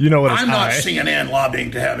what? You know what? I'm not I. CNN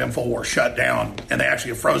lobbying to have InfoWars shut down, and they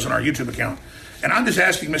actually have frozen our YouTube account. And I'm just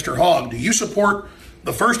asking Mr. Hogg, do you support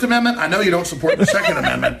the First Amendment? I know you don't support the Second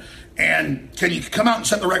Amendment. And can you come out and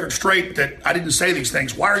set the record straight that I didn't say these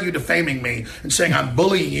things? Why are you defaming me and saying I'm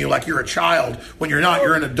bullying you like you're a child when you're not?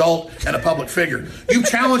 You're an adult and a public figure. You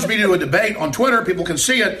challenged me to a debate on Twitter. People can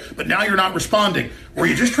see it, but now you're not responding. Were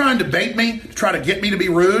you just trying to bait me, to try to get me to be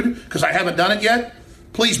rude because I haven't done it yet?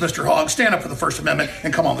 Please, Mr. Hogg, stand up for the First Amendment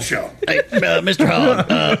and come on the show. Hey, Mr.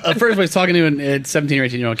 Hogg. First, I was talking to a 17 or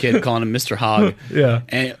 18-year-old kid, calling him Mr. Hogg. Yeah.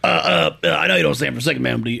 And I know you don't stand for Second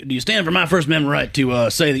Amendment, but do you stand for my First Amendment right to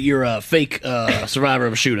say that you're a fake survivor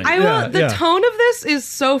of a shooting? I Yeah, will. The yeah. tone of this is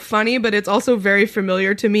so funny, but it's also very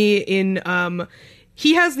familiar to me.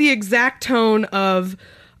 He has the exact tone of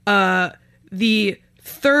the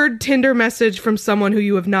third Tinder message from someone who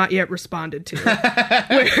you have not yet responded to,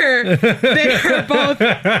 where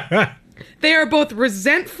they are both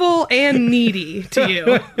resentful and needy to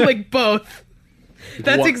you, like both.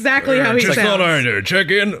 That's What? exactly how he sounds. there.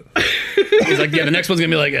 Check in. He's like, yeah, the next one's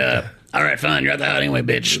going to be like, all right, fine, you're at the house anyway,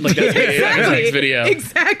 bitch. Like, that's the next video.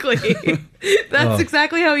 Exactly. That's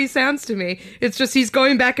exactly how he sounds to me. It's just he's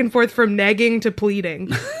going back and forth from nagging to pleading.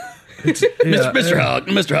 Mr.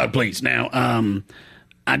 Hogg, please. Now,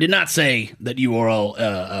 I did not say that you were all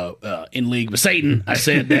in league with Satan. I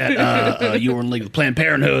said that you were in league with Planned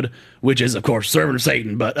Parenthood, which is, of course, servant of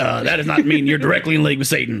Satan. But that does not mean you're directly in league with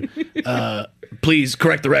Satan. Please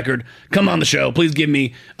correct the record. Come on the show. Please give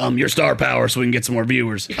me your star power so we can get some more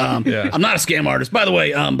viewers. I'm not a scam artist. By the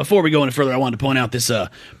way, before we go any further, I wanted to point out this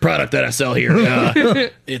product that I sell here.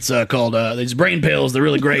 It's called these brain pills. They're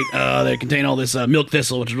really great. They contain all this milk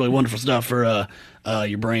thistle, which is really wonderful stuff for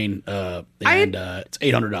your brain. And it's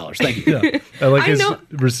 $800. Thank you. Yeah. I like I his know-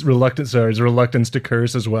 his reluctance to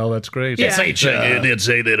curse as well. That's great. Yeah. Say, It did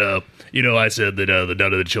say that, I said that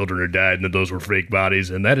none of the children are died and that those were fake bodies,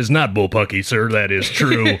 and that is not bullpucky, sir. That is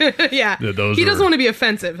true. Yeah. Those He are- doesn't want to be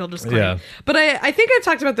offensive. He'll just claim. Yeah. But I think I've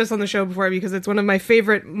talked about this on the show before because it's one of my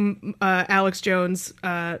favorite Alex Jones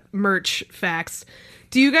merch facts.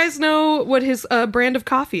 Do you guys know what his brand of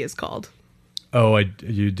coffee is called? Oh,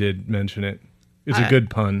 you did mention it. It's a good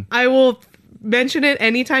pun. I will mention it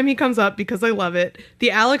anytime he comes up because I love it.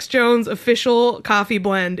 The Alex Jones official coffee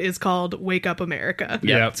blend is called Wake Up America.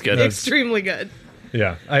 Yeah, it's good. that's- Extremely good.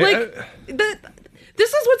 Yeah.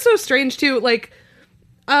 This is what's so strange too. Like,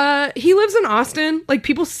 he lives in Austin. Like,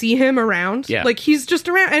 people see him around. Yeah. Like, he's just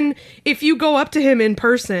around. And if you go up to him in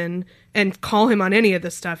person and call him on any of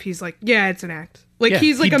this stuff, he's like, "Yeah, it's an act." Like, Yeah,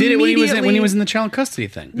 he's like he did it immediately when he was in the child custody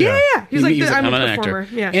thing. Yeah. He's like, I'm an a actor. performer.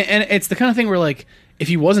 Yeah. And it's the kind of thing where like if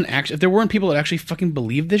he wasn't actually, if there weren't people that actually fucking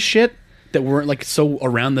believed this shit, that weren't like so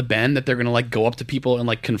around the bend that they're gonna like go up to people and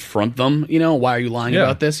like confront them, why are you lying Yeah.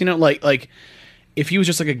 about this, like if he was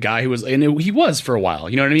just like a guy who was, and he was for a while,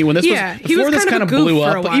 you know what I mean, when this Yeah, was he was before this kind of kind a of goof blew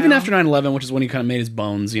for a up, but even while. after 9/11, which is when he kind of made his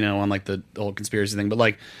bones, on like the whole conspiracy thing, but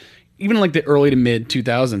like even like the early to mid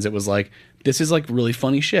 2000s, it was like, this is like really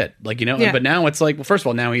funny shit, like, Yeah. but now it's like, well, first of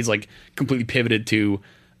all, now he's like completely pivoted to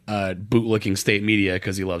bootlicking state media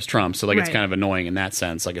because he loves Trump. So like it's Right. kind of annoying in that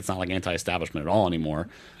sense. Like it's not like anti-establishment at all anymore.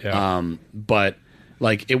 Yeah. But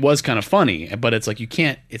like it was kind of funny, but it's like you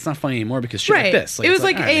can't. It's not funny anymore because shit like this. it was it's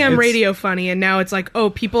like all right, AM it's- radio funny, and now it's like, oh,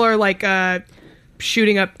 people are like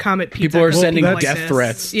shooting up Comet Pizza. People are Well, sending like death this.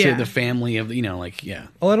 threats Yeah. to the family of like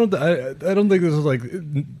Well, I don't think this is like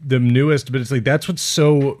the newest, but it's like that's what's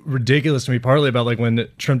so ridiculous to me. Partly about like when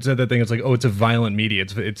Trump said that thing, it's like, oh, it's a violent media.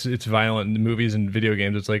 It's violent in movies and video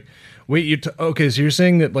games. It's like, wait, okay, so you're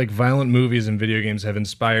saying that like violent movies and video games have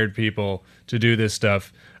inspired people to do this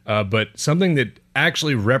stuff, but something that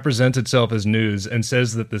actually represents itself as news and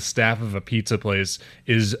says that the staff of a pizza place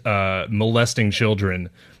is molesting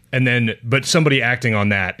children. And then, but somebody acting on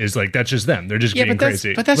that is like, that's just them. They're just being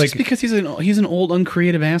crazy. But that's like, just because he's an old,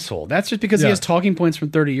 uncreative asshole. That's just because he Yeah. has talking points from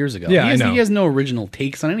 30 years ago. Yeah, he has, I know. He has no original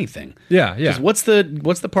takes on anything. Yeah, yeah. Just what's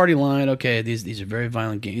the party line? Okay, these are very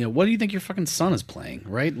violent games. What do you think your fucking son is playing?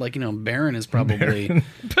 Right? Like Baron is probably.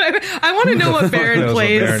 But I want to know what Baron knows what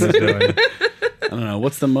plays. Baron is doing. I don't know.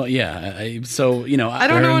 What's the so I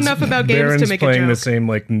don't know enough about games Baron's to make a playing the joke. same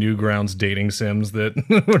like Newgrounds dating sims that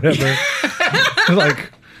whatever.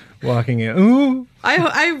 Like walking in. Ooh.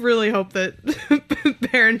 I really hope that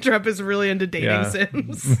Baron Trump is really into dating Yeah.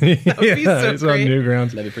 sims. That would be so he's on great.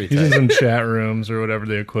 Newgrounds. That'd be pretty He's in tight. some chat rooms or whatever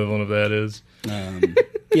the equivalent of that is.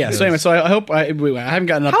 yeah. So anyway, so I hope I haven't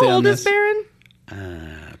gotten an update How on old this. is Baron?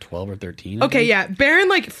 12 or 13. I Okay, think. yeah. Baron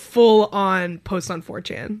like full on posts on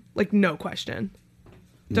 4chan. Like no question.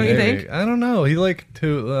 Don't you Maybe. think? I don't know. He like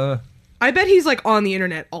to I bet he's like on the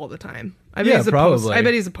internet all the time. I bet Yeah, he's a probably. I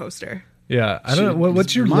bet he's a poster. yeah. I don't know.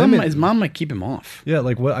 What's your mom, limit? His mom might keep him off. Yeah,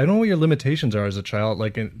 like what? I don't know what your limitations are as a child.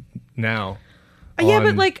 Like now. Yeah, but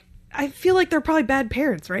on- like I feel like they're probably bad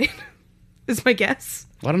parents, right? Is my guess.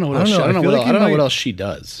 I don't know what I else. don't know. I don't know I feel what like else, I don't know you what might- else she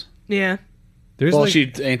does. Yeah. there's Well, like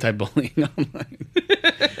she's anti-bullying online.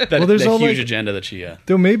 That, Well, there's that all, huge like- agenda that she.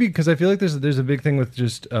 Though maybe because I feel like there's a big thing with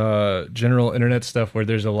just general internet stuff where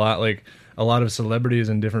there's a lot of celebrities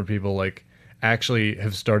and different people like actually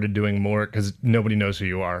have started doing more because nobody knows who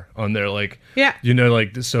you are on there. Like Yeah.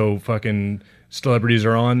 like so fucking celebrities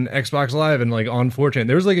are on Xbox Live and like on 4chan.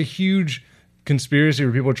 There was like a huge conspiracy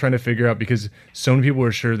where people were trying to figure out because so many people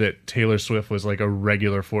were sure that Taylor Swift was like a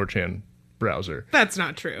regular 4chan browser. That's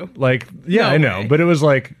not true. Like, yeah, No I know, way. but it was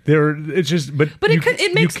like it's just, but it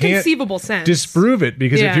makes you can't conceivable sense. Disprove it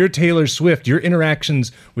because Yeah. if you're Taylor Swift, your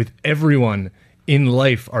interactions with everyone in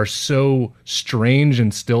life are so strange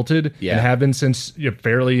and stilted Yeah. and have been since a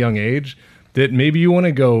fairly young age that maybe you want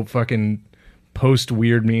to go fucking post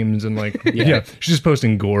weird memes and like yeah, she's just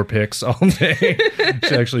posting gore pics all day.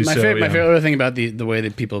 She's actually My so favorite, my young. favorite thing about the way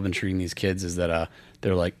that people have been treating these kids is that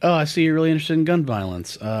they're like, oh, I see you're really interested in gun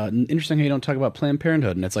violence. Interesting how you don't talk about Planned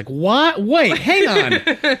Parenthood. And it's like, what? Wait, hang on.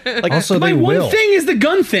 Like, Also, my they one will. thing is the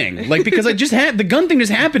gun thing. Like, because I just had the gun thing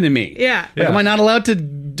just happened to me. Yeah. Like, Yeah. am I not allowed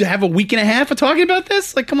to have a week and a half of talking about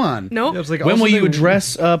this? Like, come on. Nope. Yeah, it's like, When also will you they-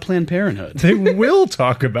 address Planned Parenthood? They will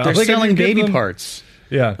talk about. They're like, if selling you give baby them- parts.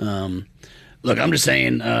 Yeah, Look, I'm just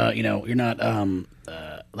saying, you're not,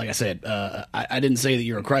 like I said, I didn't say that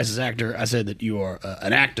you're a crisis actor. I said that you are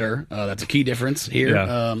an actor. That's a key difference here.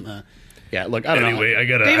 Yeah. Yeah, look, I don't Anyway, know. I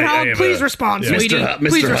gotta. David I Hogg, have please a- respond, yeah. sweetie. Mr.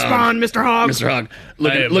 Please Hogg. respond, Mr. Hogg. Mr. Hogg,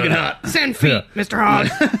 I am, looking hot. Send feet, Mr. Hogg.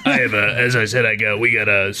 I have as I said, we got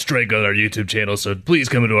a strike on our YouTube channel, so please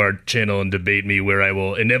come into our channel and debate me, where I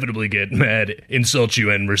will inevitably get mad, insult you,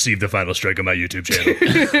 and receive the final strike on my YouTube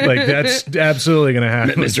channel. like that's absolutely gonna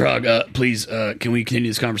happen. Mr. Hogg, please, can we continue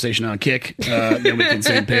this conversation on Kick? Then we can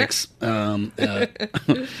send pics.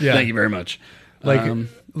 Thank you very much.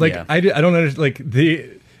 Like yeah. I don't understand. Like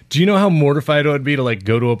do you know how mortified it would be to like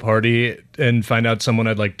go to a party and find out someone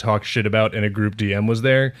I'd like talk shit about in a group DM was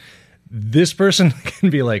there? This person can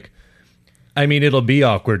be like, I mean, it'll be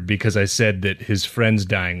awkward because I said that his friend's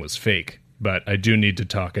dying was fake, but I do need to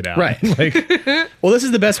talk it out. Right. Like, Well, this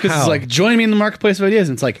is the best because How? it's like, join me in the marketplace of ideas.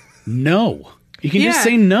 And it's like, no. You can just Yeah.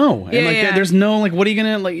 say no. And Yeah, like, yeah. there's no, like, what are you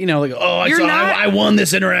going to, like, oh, You're not- I won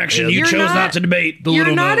this interaction. You You're chose not- not to debate. The You're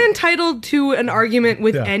little not no. entitled to an argument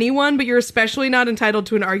with Yeah. anyone, but you're especially not entitled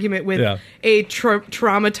to an argument with Yeah. a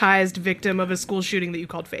traumatized victim of a school shooting that you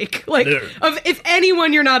called fake. Like, There. if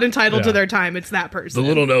anyone you're not entitled to Yeah. their time, it's that person. The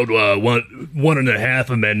little note 1.5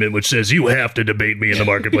 amendment, which says you have to debate me in the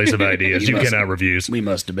marketplace of ideas. You must- cannot refuse. We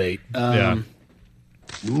must debate. yeah.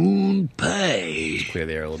 Moon pie. Clear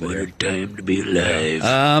the air a little bit What here. a time to be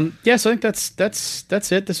alive. Yeah, so I think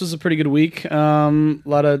that's it. This was a pretty good week. A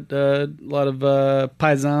lot of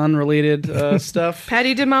Paisan related stuff.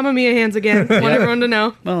 Patty did Mamma Mia hands again. Want everyone to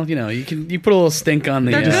know. Well, you put a little stink on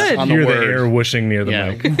the They're good. on the Hear the word. air whooshing near the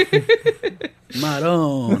Yeah. mic.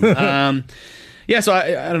 Maron. Yeah, so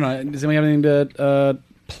I don't know. Does anyone have anything to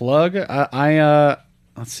plug?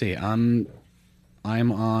 Let's see. I'm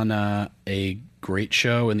on a great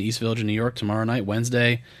show in the East Village in New York tomorrow night,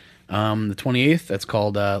 Wednesday, the 28th. That's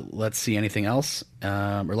called Let's See Anything Else,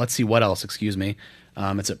 or Let's See What Else, excuse me.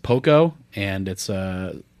 It's at Poco, and it's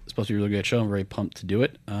supposed to be a really good show. I'm very pumped to do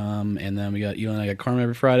it. And then we got you and I got Carmen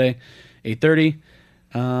every Friday, 8:30.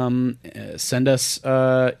 Send us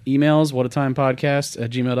emails,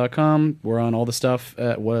 whatatimepodcast@gmail.com. We're on all the stuff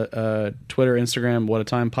at Twitter, Instagram,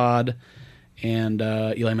 whatatimepod. And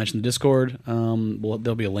Eli mentioned the Discord.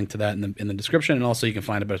 There'll be a link to that in the description, and also you can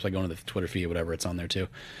find it by going to the Twitter feed, whatever. It's on there too.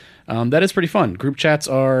 That is pretty fun. Group chats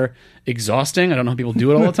are exhausting. I don't know how people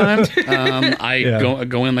do it all the time. I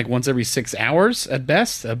go in like once every 6 hours at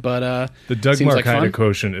best, but the Doug seems like Marcaida fun.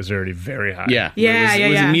 quotient is already very high. Yeah, it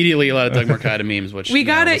was immediately a lot of Doug Marcaida memes. Which you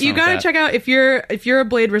gotta that. check out if you're a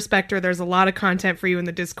Blade respecter. There's a lot of content for you in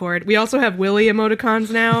the Discord. We also have Willy emoticons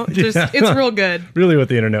now. It's real good. Really, what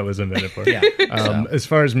the internet was invented for. Yeah. As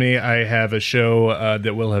far as me, I have a show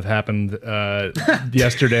that will have happened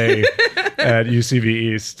yesterday at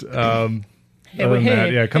UCB East. Come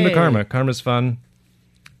to Karma. Karma's fun.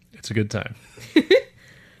 It's a good time.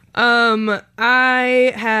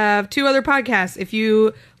 I have 2 other podcasts. If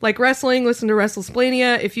you like wrestling, listen to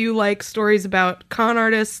WrestleSplania. If you like stories about con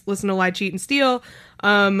artists, listen to Lie, Cheat, and Steal.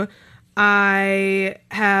 I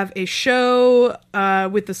have a show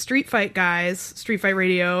with the Street Fight guys, Street Fight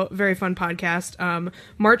Radio, very fun podcast.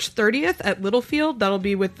 March 30th at Littlefield. That'll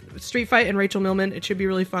be with Street Fight and Rachel Millman. It should be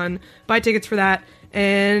really fun. Buy tickets for that.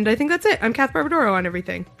 And I think that's it. I'm Kath Barbadoro on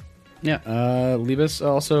everything. Yeah, leave us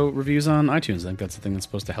also reviews on iTunes. I think that's the thing that's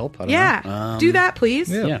supposed to help. I don't know. Do that, please.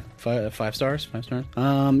 Yeah, 5 stars. 5 stars.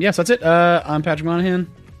 So that's it. I'm Patrick Monahan.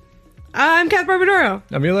 I'm Kath Barbadoro.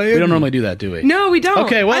 I'm Eli. We don't normally do that, do we? No, we don't.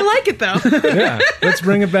 Okay, well, I like it though. Yeah, let's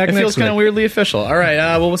bring it back it next feels kind of week. weirdly official. All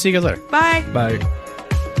right, we'll see you guys later. Bye. Bye.